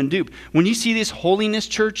 people have been duped. When you see these holiness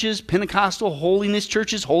churches, Pentecostal holiness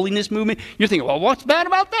churches, holiness movement, you're thinking, well, what's bad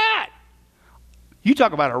about that? You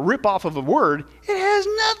talk about a rip-off of a word, it has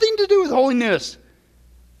nothing to do with holiness.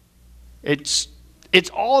 It's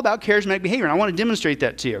all about charismatic behavior, and I want to demonstrate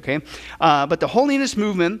that to you, okay? But the holiness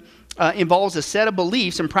movement involves a set of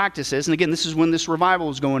beliefs and practices, and again, this is when this revival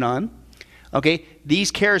was going on. Okay,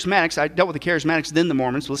 these charismatics, I dealt with the charismatics, then the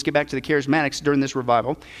Mormons. So let's get back to the charismatics during this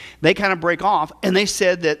revival. They kind of break off, and they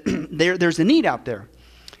said that there's a need out there.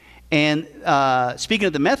 And speaking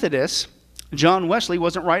of the Methodists, John Wesley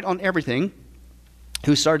wasn't right on everything,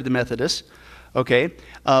 who started the Methodists. Okay,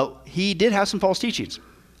 he did have some false teachings.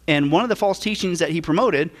 And one of the false teachings that he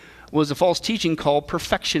promoted was a false teaching called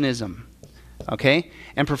perfectionism. Okay,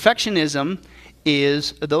 and perfectionism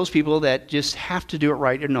is those people that just have to do it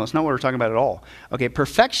right. No, it's not what we're talking about at all. Okay,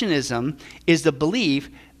 perfectionism is the belief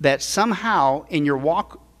that somehow in your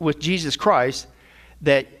walk with Jesus Christ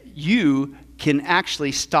that you can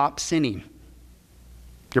actually stop sinning.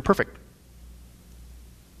 You're perfect.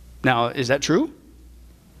 Now, is that true?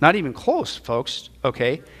 Not even close, folks.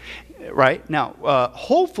 Okay, right? Now,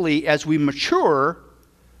 hopefully as we mature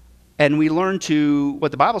and we learn to, what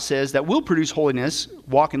the Bible says, that will produce holiness,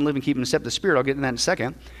 walk and live and keep and accept the Spirit, I'll get into that in a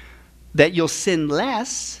second, that you'll sin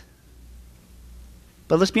less.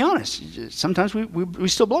 But let's be honest, sometimes we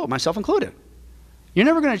still blow it, myself included. You're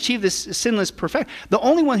never going to achieve this sinless perfection. The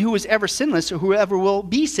only one who was ever sinless or whoever will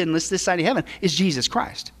be sinless this side of heaven is Jesus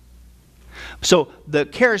Christ. So the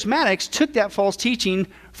charismatics took that false teaching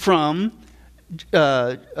from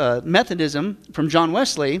Methodism, from John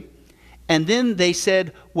Wesley, and then they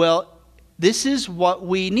said, well, this is what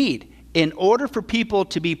we need. In order for people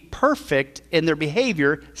to be perfect in their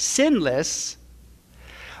behavior, sinless,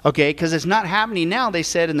 okay, because it's not happening now, they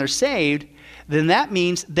said, and they're saved, then that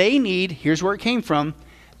means they need, here's where it came from,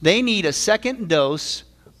 they need a second dose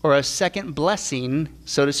or a second blessing,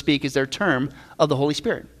 so to speak, is their term, of the Holy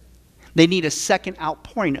Spirit. They need a second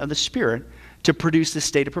outpouring of the Spirit to produce this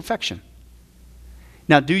state of perfection.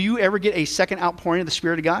 Now, do you ever get a second outpouring of the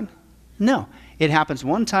Spirit of God? No. It happens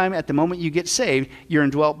one time at the moment you get saved, you're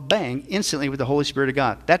indwelt, bang, instantly with the Holy Spirit of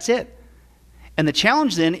God. That's it. And the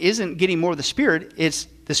challenge then isn't getting more of the Spirit, it's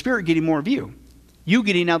the Spirit getting more of you. You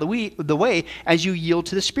getting out of the way as you yield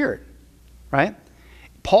to the Spirit, right?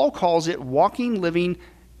 Paul calls it walking, living,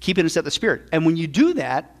 keeping and set the Spirit. And when you do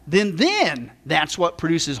that, then that's what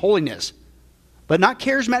produces holiness. But not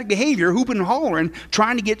charismatic behavior, hooping and hollering,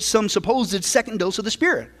 trying to get some supposed second dose of the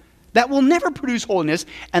Spirit. That will never produce holiness,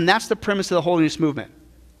 and that's the premise of the holiness movement.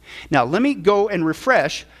 Now, let me go and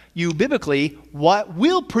refresh you biblically what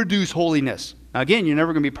will produce holiness. Now, again, you're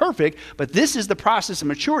never going to be perfect, but this is the process of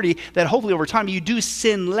maturity that hopefully over time you do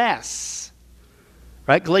sin less.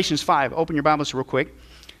 Right? Galatians 5. Open your Bibles real quick.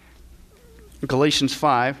 Galatians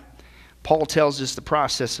 5. Paul tells us the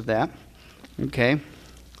process of that. Okay.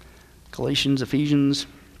 Galatians, Ephesians.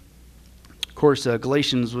 Of course,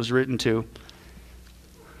 Galatians was written to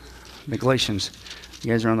the Galatians.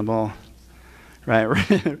 You guys are on the ball. Right.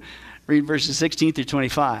 Read verses 16 through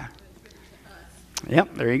 25.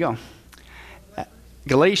 Yep, there you go.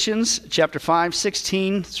 Galatians chapter 5,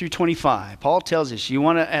 16 through 25. Paul tells us, you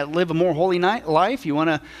want to live a more holy life? You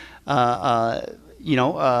want to,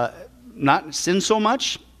 not sin so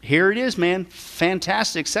much? Here it is, man.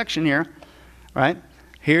 Fantastic section here, right?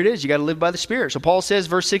 Here it is. You got to live by the Spirit. So Paul says,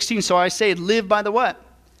 verse 16, so I say, live by the what?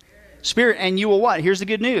 Spirit, and you will what? Here's the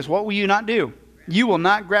good news. What will you not do? You will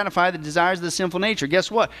not gratify the desires of the sinful nature. Guess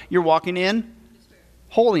what? You're walking in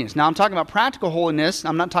holiness. Now, I'm talking about practical holiness.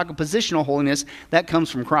 I'm not talking positional holiness. That comes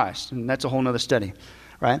from Christ, and that's a whole other study,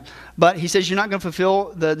 right? But he says you're not going to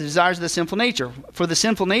fulfill the desires of the sinful nature. For the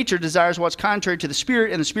sinful nature desires what's contrary to the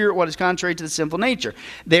Spirit, and the Spirit what is contrary to the sinful nature.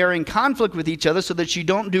 They are in conflict with each other so that you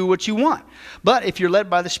don't do what you want. But if you're led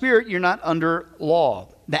by the Spirit, you're not under law.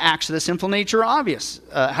 The acts of the sinful nature are obvious.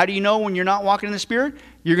 How do you know when you're not walking in the Spirit?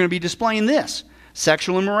 You're going to be displaying this: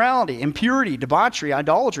 sexual immorality, impurity, debauchery,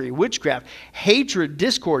 idolatry, witchcraft, hatred,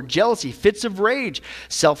 discord, jealousy, fits of rage,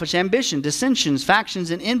 selfish ambition, dissensions,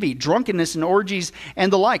 factions, and envy, drunkenness and orgies,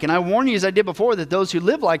 and the like. And I warn you, as I did before, that those who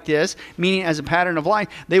live like this, meaning as a pattern of life,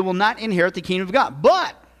 they will not inherit the kingdom of God.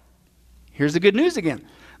 But here's the good news again.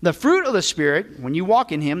 The fruit of the Spirit, when you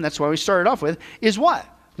walk in Him, that's why we started off with, is what?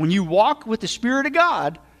 When you walk with the Spirit of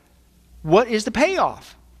God, what is the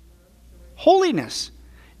payoff? Holiness.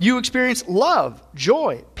 You experience love,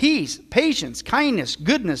 joy, peace, patience, kindness,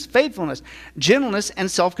 goodness, faithfulness, gentleness, and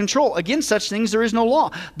self-control. Against such things there is no law.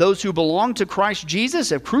 Those who belong to Christ Jesus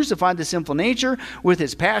have crucified the sinful nature with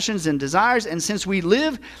its passions and desires. And since we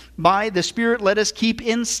live by the Spirit, let us keep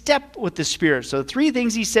in step with the Spirit. So 3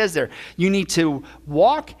 things he says there. You need to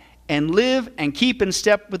walk and live and keep in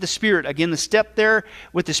step with the Spirit. Again, the step there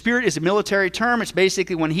with the Spirit is a military term. It's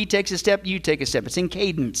basically when he takes a step, you take a step. It's in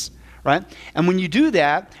cadence, right? And when you do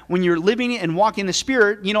that, when you're living and walking in the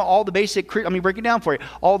Spirit, you know, all the basic, let me break it down for you.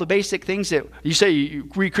 All the basic things that you say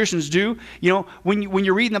we Christians do, you know, when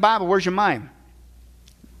you're reading the Bible, where's your mind?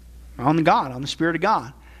 On the God, on the Spirit of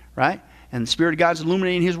God, right? And the Spirit of God's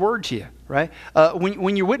illuminating His Word to you, right?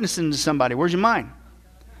 When you're witnessing to somebody, where's your mind?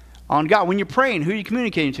 On God. When you're praying, who are you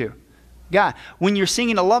communicating to? God. When you're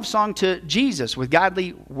singing a love song to Jesus with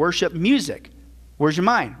godly worship music, where's your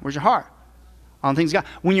mind? Where's your heart? On things God.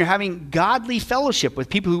 When you're having godly fellowship with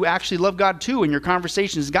people who actually love God too, and your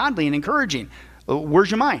conversation is godly and encouraging, where's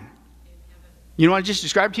your mind? You know what I just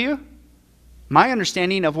described to you? My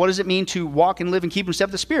understanding of what does it mean to walk and live and keep in step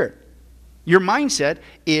with the Spirit. Your mindset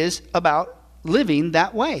is about living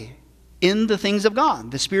that way in the things of God,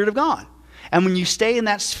 the Spirit of God. And when you stay in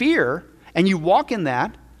that sphere and you walk in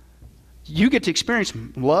that, you get to experience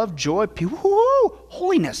love, joy, peace,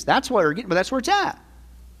 holiness. That's where it's at.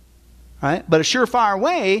 Right? But a surefire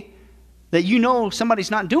way that you know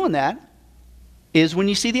somebody's not doing that is when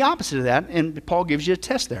you see the opposite of that, and Paul gives you a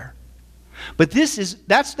test there. But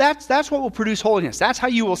that's what will produce holiness. That's how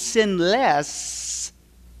you will sin less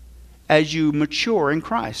as you mature in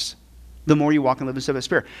Christ. The more you walk and live in the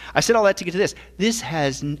Spirit. I said all that to get to this. This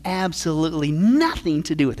has absolutely nothing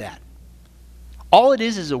to do with that. All it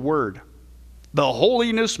is a word. The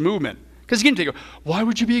holiness movement. Because again, you go, why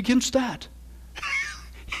would you be against that?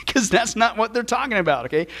 Because that's not what they're talking about,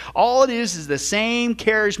 okay? All it is the same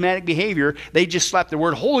charismatic behavior. They just slap the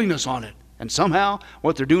word holiness on it. And somehow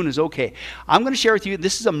what they're doing is okay. I'm going to share with you,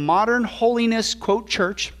 this is a modern holiness, quote,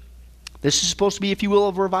 church. This is supposed to be, if you will,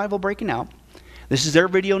 a revival breaking out. This is their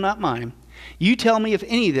video, not mine. You tell me if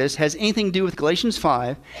any of this has anything to do with Galatians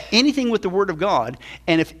 5, anything with the Word of God,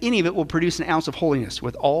 and if any of it will produce an ounce of holiness,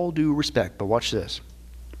 with all due respect. But watch this.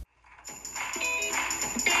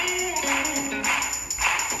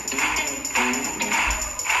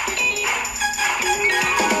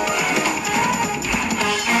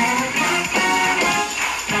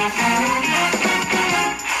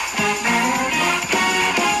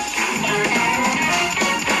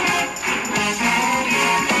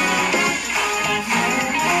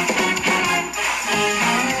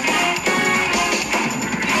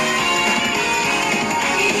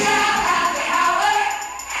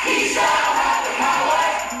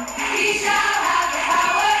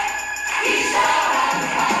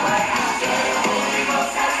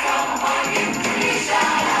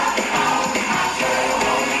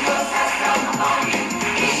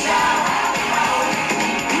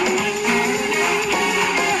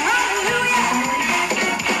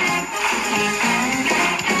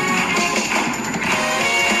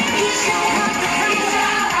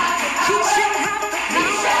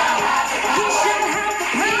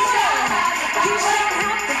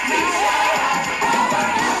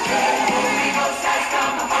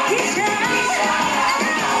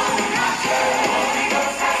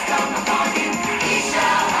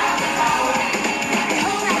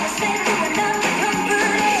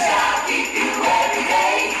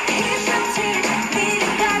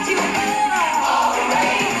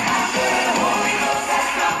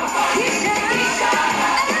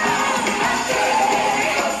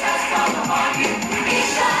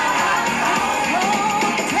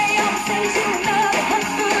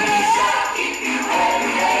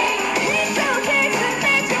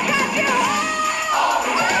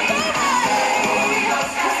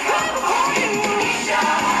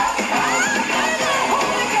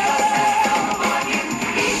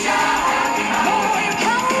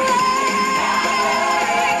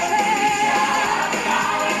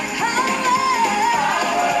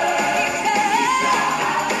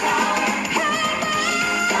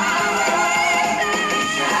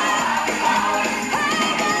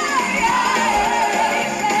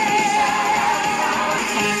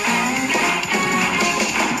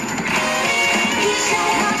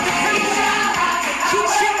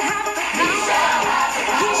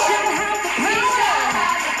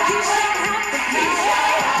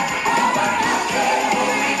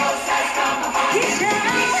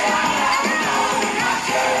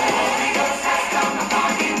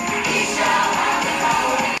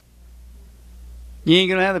 You ain't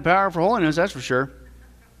going to have the power for holiness, that's for sure.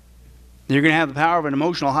 You're going to have the power of an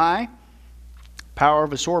emotional high, power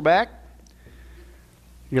of a sore back.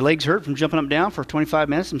 Your legs hurt from jumping up and down for 25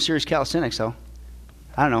 minutes, some serious calisthenics, though.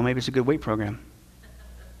 I don't know, maybe it's a good weight program.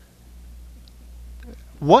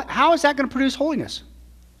 How is that going to produce holiness?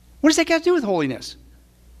 What does that got to do with holiness?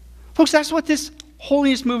 Folks, that's what this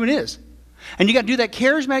holiness movement is. And you got to do that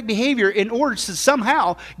charismatic behavior in order to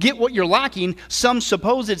somehow get what you're lacking, some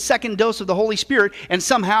supposed second dose of the Holy Spirit, and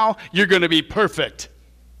somehow you're going to be perfect.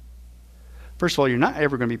 First of all, you're not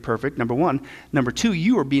ever going to be perfect, number one. Number two,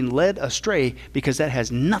 you are being led astray because that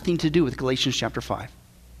has nothing to do with Galatians chapter 5.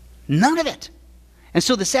 None of it. And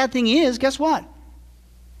so the sad thing is, guess what?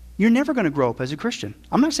 You're never going to grow up as a Christian.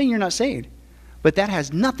 I'm not saying you're not saved, but that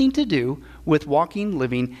has nothing to do with walking,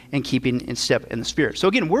 living, and keeping in step in the Spirit. So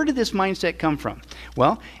again, where did this mindset come from?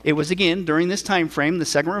 Well, it was again during this time frame, the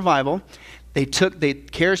Second Revival. They took the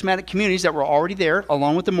charismatic communities that were already there,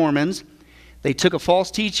 along with the Mormons. They took a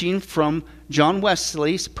false teaching from John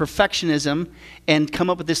Wesley's perfectionism and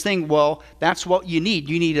come up with this thing. Well, that's what you need.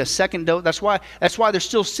 You need a second dose. That's why there's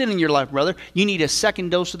still sin in your life, brother. You need a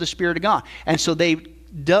second dose of the Spirit of God. And so they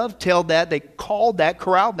dovetailed that. They corralled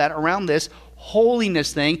that around this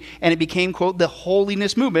holiness thing, and it became, quote, the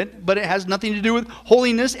holiness movement. But it has nothing to do with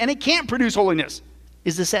holiness, and it can't produce holiness,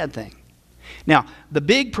 is the sad thing. Now, the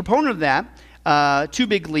big proponent of that, two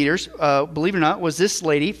big leaders, believe it or not, was this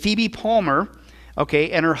lady, Phoebe Palmer,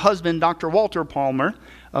 okay, and her husband, Dr. Walter Palmer,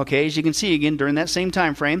 okay, as you can see again during that same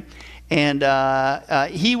time frame. And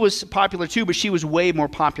he was popular too, but she was way more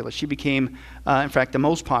popular. She became, in fact, the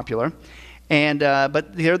most popular. And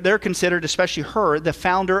but they're considered, especially her, the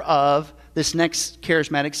founder of this next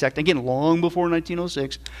charismatic sect. Again, long before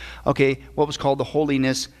 1906, okay, what was called the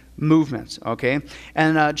holiness movements, okay?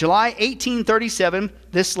 And July 1837,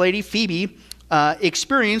 this lady, Phoebe,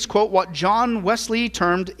 experienced, quote, what John Wesley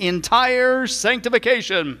termed entire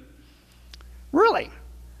sanctification. Really?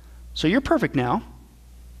 So you're perfect now.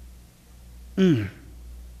 I'd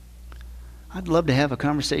love to have a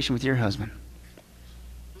conversation with your husband.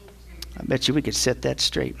 I bet you we could set that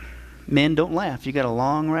straight. Men, don't laugh. You got a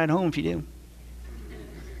long ride home if you do.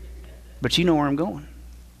 But you know where I'm going.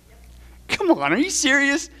 Come on, are you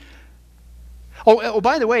serious? Oh,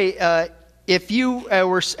 by the way, if you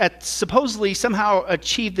were supposedly somehow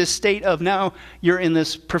achieved this state of now you're in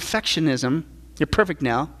this perfectionism, you're perfect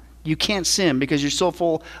now, you can't sin because you're so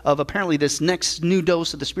full of apparently this next new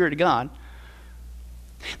dose of the Spirit of God,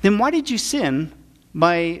 then why did you sin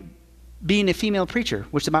by being a female preacher,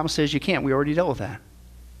 which the Bible says you can't? We already dealt with that.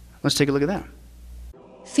 Let's take a look at that.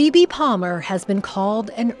 Phoebe Palmer has been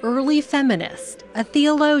called an early feminist, a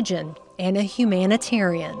theologian, and a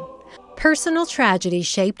humanitarian. Personal tragedy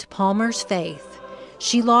shaped Palmer's faith.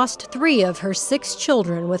 She lost 3 of her 6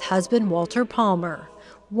 children with husband Walter Palmer,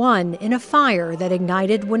 one in a fire that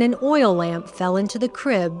ignited when an oil lamp fell into the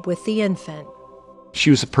crib with the infant.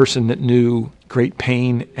 She was a person that knew great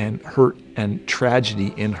pain and hurt and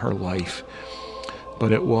tragedy in her life,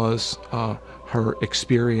 but it was her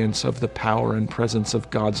experience of the power and presence of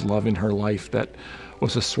God's love in her life that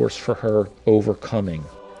was a source for her overcoming.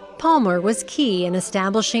 Palmer was key in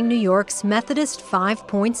establishing New York's Methodist Five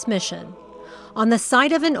Points mission. On the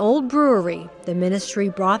site of an old brewery, the ministry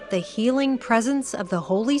brought the healing presence of the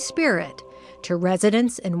Holy Spirit to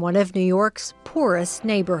residents in one of New York's poorest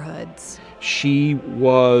neighborhoods. She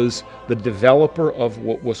was the developer of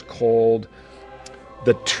what was called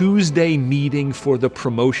the Tuesday meeting for the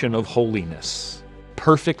promotion of holiness.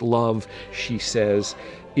 Perfect love, she says,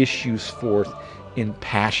 issues forth in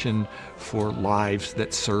passion for lives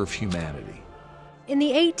that serve humanity. In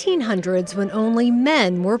the 1800s, when only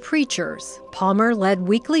men were preachers, Palmer led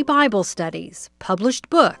weekly Bible studies, published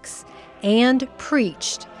books, and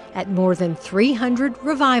preached at more than 300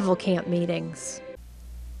 revival camp meetings.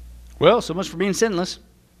 Well, so much for being sinless.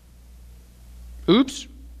 Oops.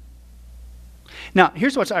 Now,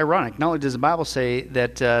 here's what's ironic. Not only does the Bible say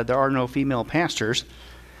that there are no female pastors,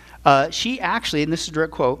 she actually, and this is a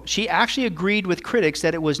direct quote, she actually agreed with critics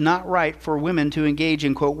that it was not right for women to engage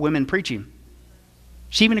in, quote, women preaching.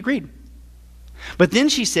 She even agreed. But then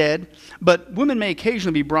she said, but women may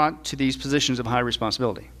occasionally be brought to these positions of high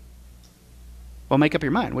responsibility. Well, make up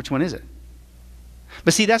your mind. Which one is it?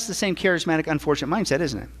 But see, that's the same charismatic, unfortunate mindset,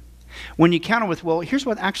 isn't it? When you counter with, well, here's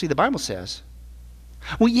what actually the Bible says.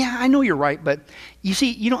 Well, yeah, I know you're right, but you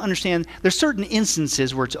see, you don't understand. There's certain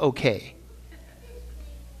instances where it's okay.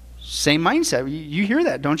 Same mindset. You hear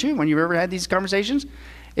that, don't you, when you've ever had these conversations?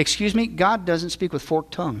 Excuse me, God doesn't speak with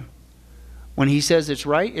forked tongue. When he says it's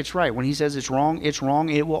right, it's right. When he says it's wrong,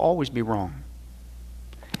 it will always be wrong.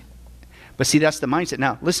 But see, that's the mindset.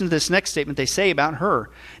 Now, listen to this next statement they say about her.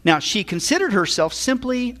 Now, she considered herself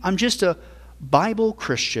simply, I'm just a Bible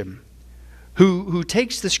Christian who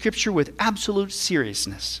takes the Scripture with absolute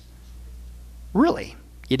seriousness. Really?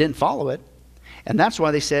 You didn't follow it. And that's why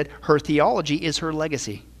they said her theology is her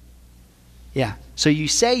legacy. Yeah. So you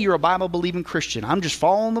say you're a Bible-believing Christian. I'm just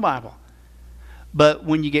following the Bible. But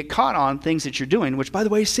when you get caught on things that you're doing, which, by the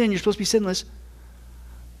way, is sin, you're supposed to be sinless.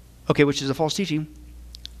 Okay, which is a false teaching.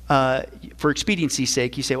 For expediency's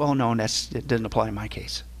sake, you say, well, no, it doesn't apply in my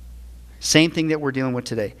case. Same thing that we're dealing with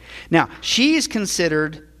today. Now, she's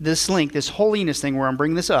considered this link, this holiness thing where I'm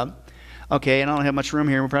bringing this up. Okay, and I don't have much room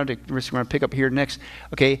here. We're going to pick up here next.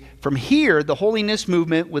 Okay, from here, the holiness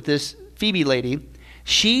movement with this Phoebe lady,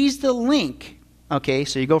 she's the link. Okay,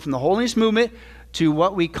 so you go from the holiness movement to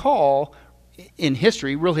what we call in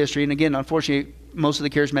history, real history, and again, unfortunately, most of the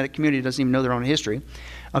charismatic community doesn't even know their own history.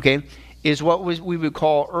 Okay, is what we would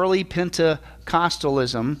call early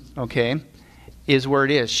Pentecostalism. Okay, is where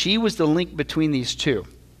it is. She was the link between these two.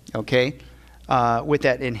 Okay, with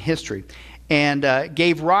that in history. And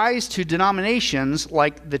gave rise to denominations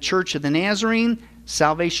like the Church of the Nazarene,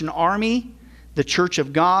 Salvation Army, the Church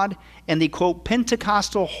of God, and the, quote,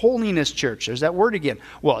 Pentecostal Holiness Church. There's that word again.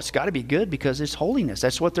 Well, it's got to be good because it's holiness.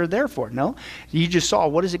 That's what they're there for. No? You just saw,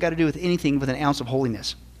 what has it got to do with anything with an ounce of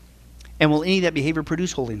holiness? And will any of that behavior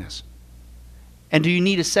produce holiness? And do you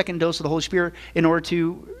need a second dose of the Holy Spirit in order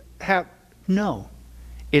to have? No.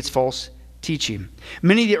 It's false teaching.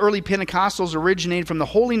 Many of the early Pentecostals originated from the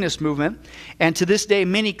holiness movement, and to this day,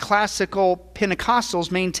 many classical Pentecostals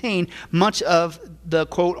maintain much of the,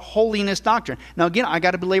 quote, holiness doctrine. Now, again, I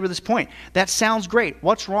got to belabor this point. That sounds great.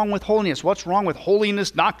 What's wrong with holiness? What's wrong with holiness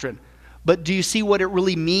doctrine? But do you see what it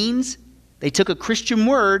really means? They took a Christian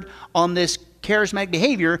word on this charismatic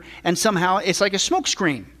behavior, and somehow it's like a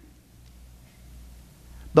smokescreen.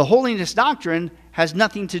 The holiness doctrine has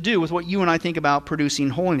nothing to do with what you and I think about producing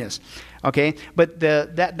holiness. Okay? But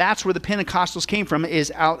that's where the Pentecostals came from,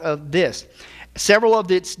 is out of this. Several of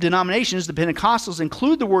its denominations, the Pentecostals,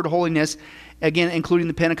 include the word holiness, again, including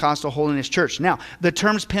the Pentecostal Holiness Church. Now, the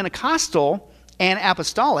terms Pentecostal and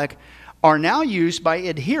apostolic are now used by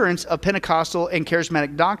adherents of Pentecostal and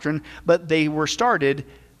charismatic doctrine, but they were started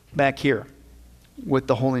back here with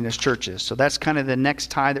the holiness churches. So that's kind of the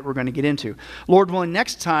next tie that we're going to get into. Lord willing,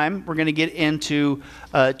 next time we're going to get into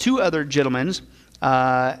two other gentlemen.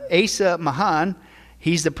 Asa Mahan,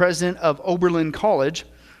 he's the president of Oberlin College,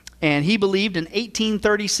 and he believed in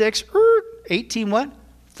 1836,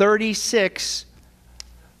 36,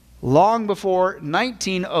 long before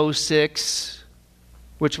 1906,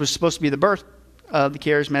 which was supposed to be the birth of the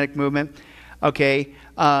charismatic movement, okay,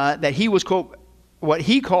 that he was, quote, what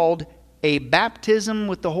he called a baptism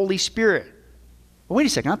with the Holy Spirit. Well, wait a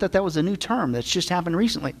second, I thought that was a new term that's just happened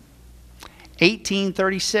recently.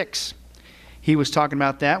 1836. He was talking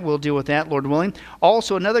about that. We'll deal with that, Lord willing.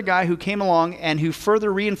 Also, another guy who came along and who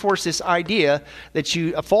further reinforced this idea that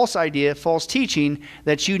a false idea, false teaching,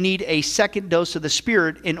 that you need a second dose of the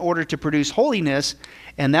Spirit in order to produce holiness.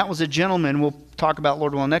 And that was a gentleman, we'll talk about,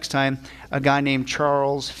 Lord willing, next time, a guy named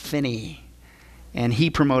Charles Finney. And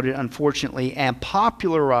he promoted, unfortunately, and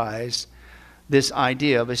popularized this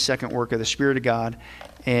idea of a second work of the Spirit of God.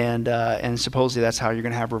 And supposedly that's how you're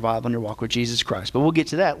going to have revival in your walk with Jesus Christ. But we'll get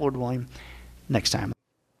to that, Lord willing, next time.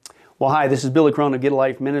 Well, hi, this is Billy Crone of Get a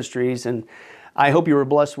Life Ministries, and I hope you were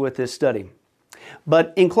blessed with this study.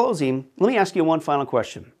 But in closing, let me ask you one final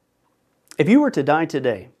question. If you were to die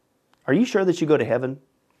today, are you sure that you go to heaven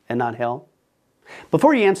and not hell?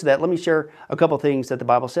 Before you answer that, let me share a couple things that the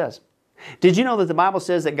Bible says. Did you know that the Bible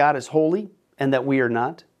says that God is holy and that we are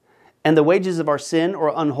not? And the wages of our sin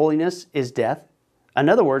or unholiness is death? In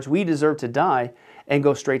other words, we deserve to die and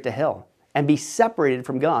go straight to hell and be separated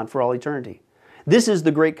from God for all eternity. This is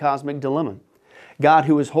the great cosmic dilemma. God,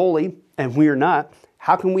 who is holy and we are not,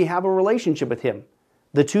 how can we have a relationship with Him?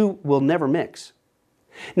 The two will never mix.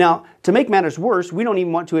 Now, to make matters worse, we don't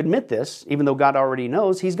even want to admit this, even though God already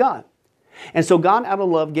knows He's God. And so God, out of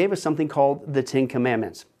love, gave us something called the Ten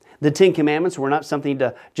Commandments. The Ten Commandments were not something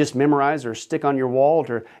to just memorize or stick on your wall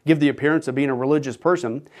to give the appearance of being a religious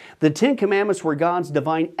person. The Ten Commandments were God's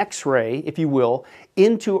divine X-ray, if you will,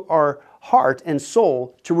 into our heart and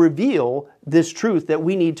soul to reveal this truth that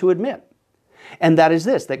we need to admit. And that is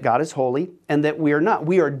this, that God is holy and that we are not.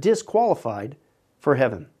 We are disqualified for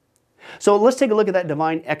heaven. So let's take a look at that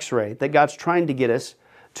divine X-ray that God's trying to get us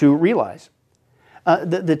to realize.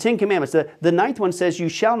 The Ten Commandments, the ninth one says, you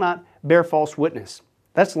shall not bear false witness.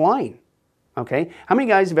 That's lying, okay? How many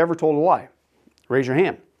guys have ever told a lie? Raise your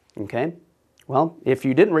hand, okay? Well, if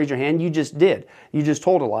you didn't raise your hand, you just did. You just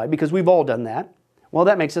told a lie because we've all done that. Well,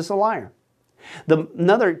 that makes us a liar.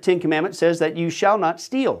 Another Ten Commandment says that you shall not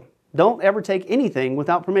steal. Don't ever take anything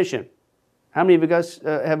without permission. How many of you guys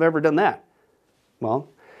have ever done that? Well,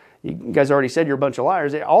 you guys already said you're a bunch of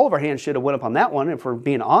liars. All of our hands should have went up on that one if we're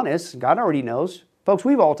being honest. God already knows. Folks,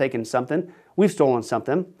 we've all taken something. We've stolen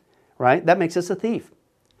something, right? That makes us a thief.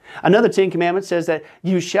 Another Ten Commandments says that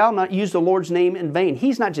you shall not use the Lord's name in vain.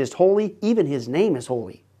 He's not just holy, even His name is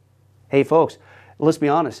holy. Hey folks, let's be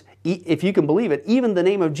honest. If you can believe it, even the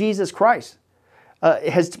name of Jesus Christ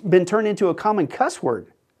has been turned into a common cuss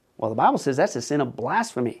word. Well, the Bible says that's a sin of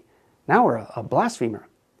blasphemy. Now we're a blasphemer.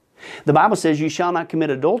 The Bible says you shall not commit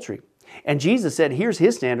adultery. And Jesus said, here's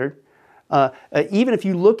His standard. Even if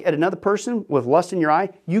you look at another person with lust in your eye,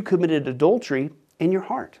 you committed adultery in your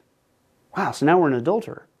heart. Wow, so now we're an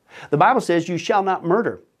adulterer. The Bible says you shall not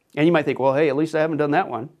murder. And you might think, well, hey, at least I haven't done that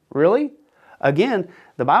one. Really? Again,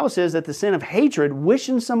 the Bible says that the sin of hatred,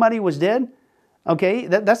 wishing somebody was dead, okay,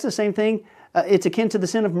 that's the same thing. It's akin to the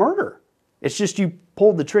sin of murder. It's just you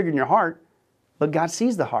pulled the trigger in your heart, but God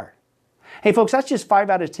sees the heart. Hey, folks, that's just 5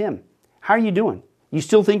 out of 10. How are you doing? You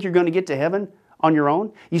still think you're going to get to heaven on your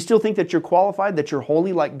own? You still think that you're qualified, that you're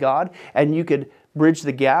holy like God, and you could bridge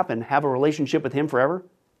the gap and have a relationship with Him forever?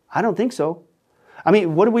 I don't think so. I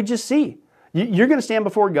mean, what did we just see? You're going to stand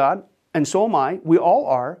before God, and so am I. We all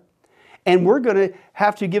are. And we're going to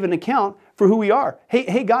have to give an account for who we are.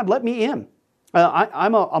 Hey, God, let me in.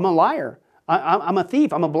 I'm a liar. I'm a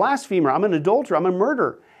thief. I'm a blasphemer. I'm an adulterer. I'm a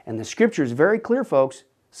murderer. And the Scripture is very clear, folks.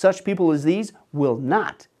 Such people as these will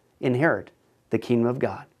not inherit the kingdom of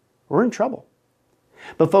God. We're in trouble.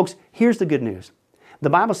 But folks, here's the good news. The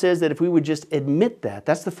Bible says that if we would just admit that,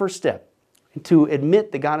 that's the first step. To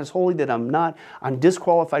admit that God is holy, that I'm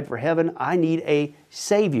disqualified for heaven, I need a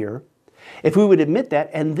Savior. If we would admit that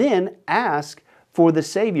and then ask for the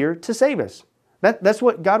Savior to save us. That's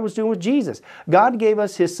what God was doing with Jesus. God gave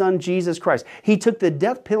us His Son, Jesus Christ. He took the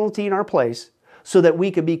death penalty in our place so that we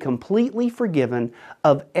could be completely forgiven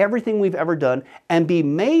of everything we've ever done and be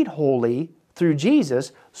made holy through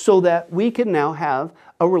Jesus so that we can now have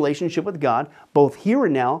a relationship with God both here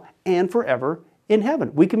and now and forever in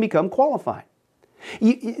heaven. We can become qualified.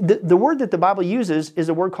 The word that the Bible uses is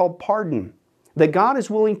a word called pardon. That God is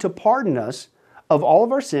willing to pardon us of all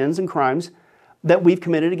of our sins and crimes that we've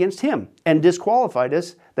committed against Him and disqualified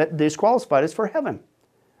us for heaven.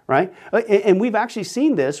 Right? And we've actually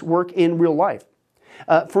seen this work in real life.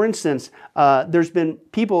 For instance, there's been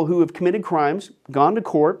people who have committed crimes, gone to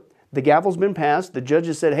court, the gavel's been passed, the judge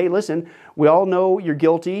has said, hey, listen, we all know you're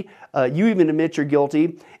guilty, you even admit you're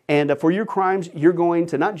guilty, and for your crimes, you're going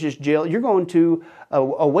to not just jail, you're going to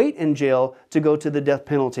await in jail to go to the death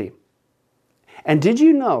penalty. And did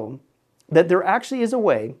you know that there actually is a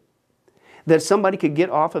way that somebody could get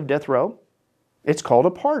off of death row? It's called a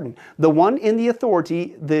pardon. The one in the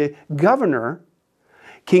authority, the governor,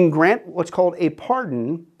 can grant what's called a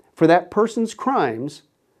pardon for that person's crimes,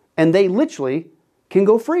 and they literally can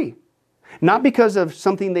go free. Not because of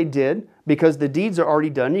something they did, because the deeds are already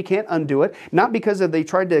done, you can't undo it. Not because they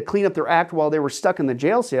tried to clean up their act while they were stuck in the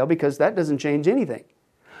jail cell, because that doesn't change anything.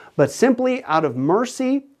 But simply out of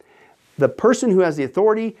mercy, the person who has the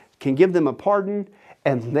authority can give them a pardon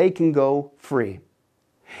and they can go free.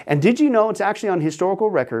 And did you know it's actually on historical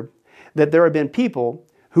record that there have been people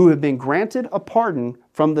who have been granted a pardon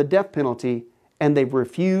from the death penalty and they've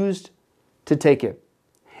refused to take it.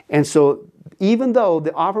 And so even though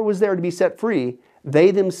the offer was there to be set free,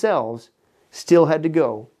 they themselves still had to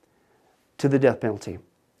go to the death penalty.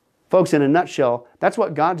 Folks, in a nutshell, that's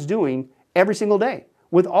what God's doing every single day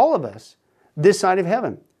with all of us this side of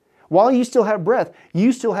heaven. While you still have breath,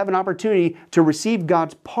 you still have an opportunity to receive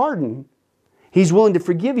God's pardon. He's willing to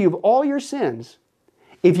forgive you of all your sins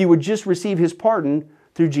if you would just receive His pardon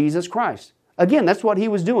through Jesus Christ. Again, that's what He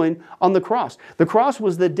was doing on the cross. The cross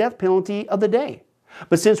was the death penalty of the day.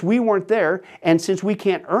 But since we weren't there, and since we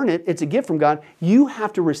can't earn it, it's a gift from God, you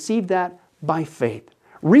have to receive that by faith.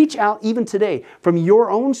 Reach out even today from your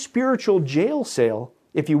own spiritual jail cell,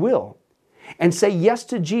 if you will, and say yes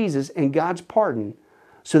to Jesus and God's pardon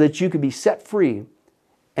so that you can be set free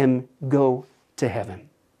and go to heaven.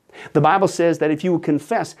 The Bible says that if you will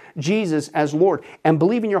confess Jesus as Lord and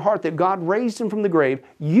believe in your heart that God raised Him from the grave,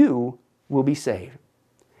 you will be saved.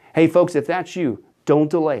 Hey folks, if that's you, don't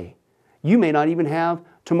delay. You may not even have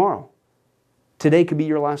tomorrow. Today could be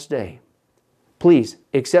your last day. Please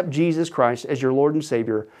accept Jesus Christ as your Lord and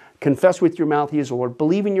Savior. Confess with your mouth He is Lord.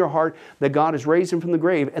 Believe in your heart that God has raised Him from the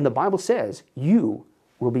grave. And the Bible says you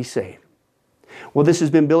will be saved. Well, this has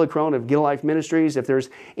been Billy Crone of Get a Life Ministries. If there's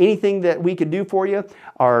anything that we could do for you,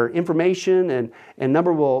 our information and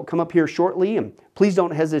number will come up here shortly. And please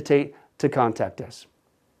don't hesitate to contact us.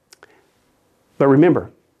 But remember,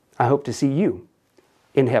 I hope to see you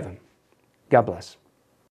in heaven. God bless.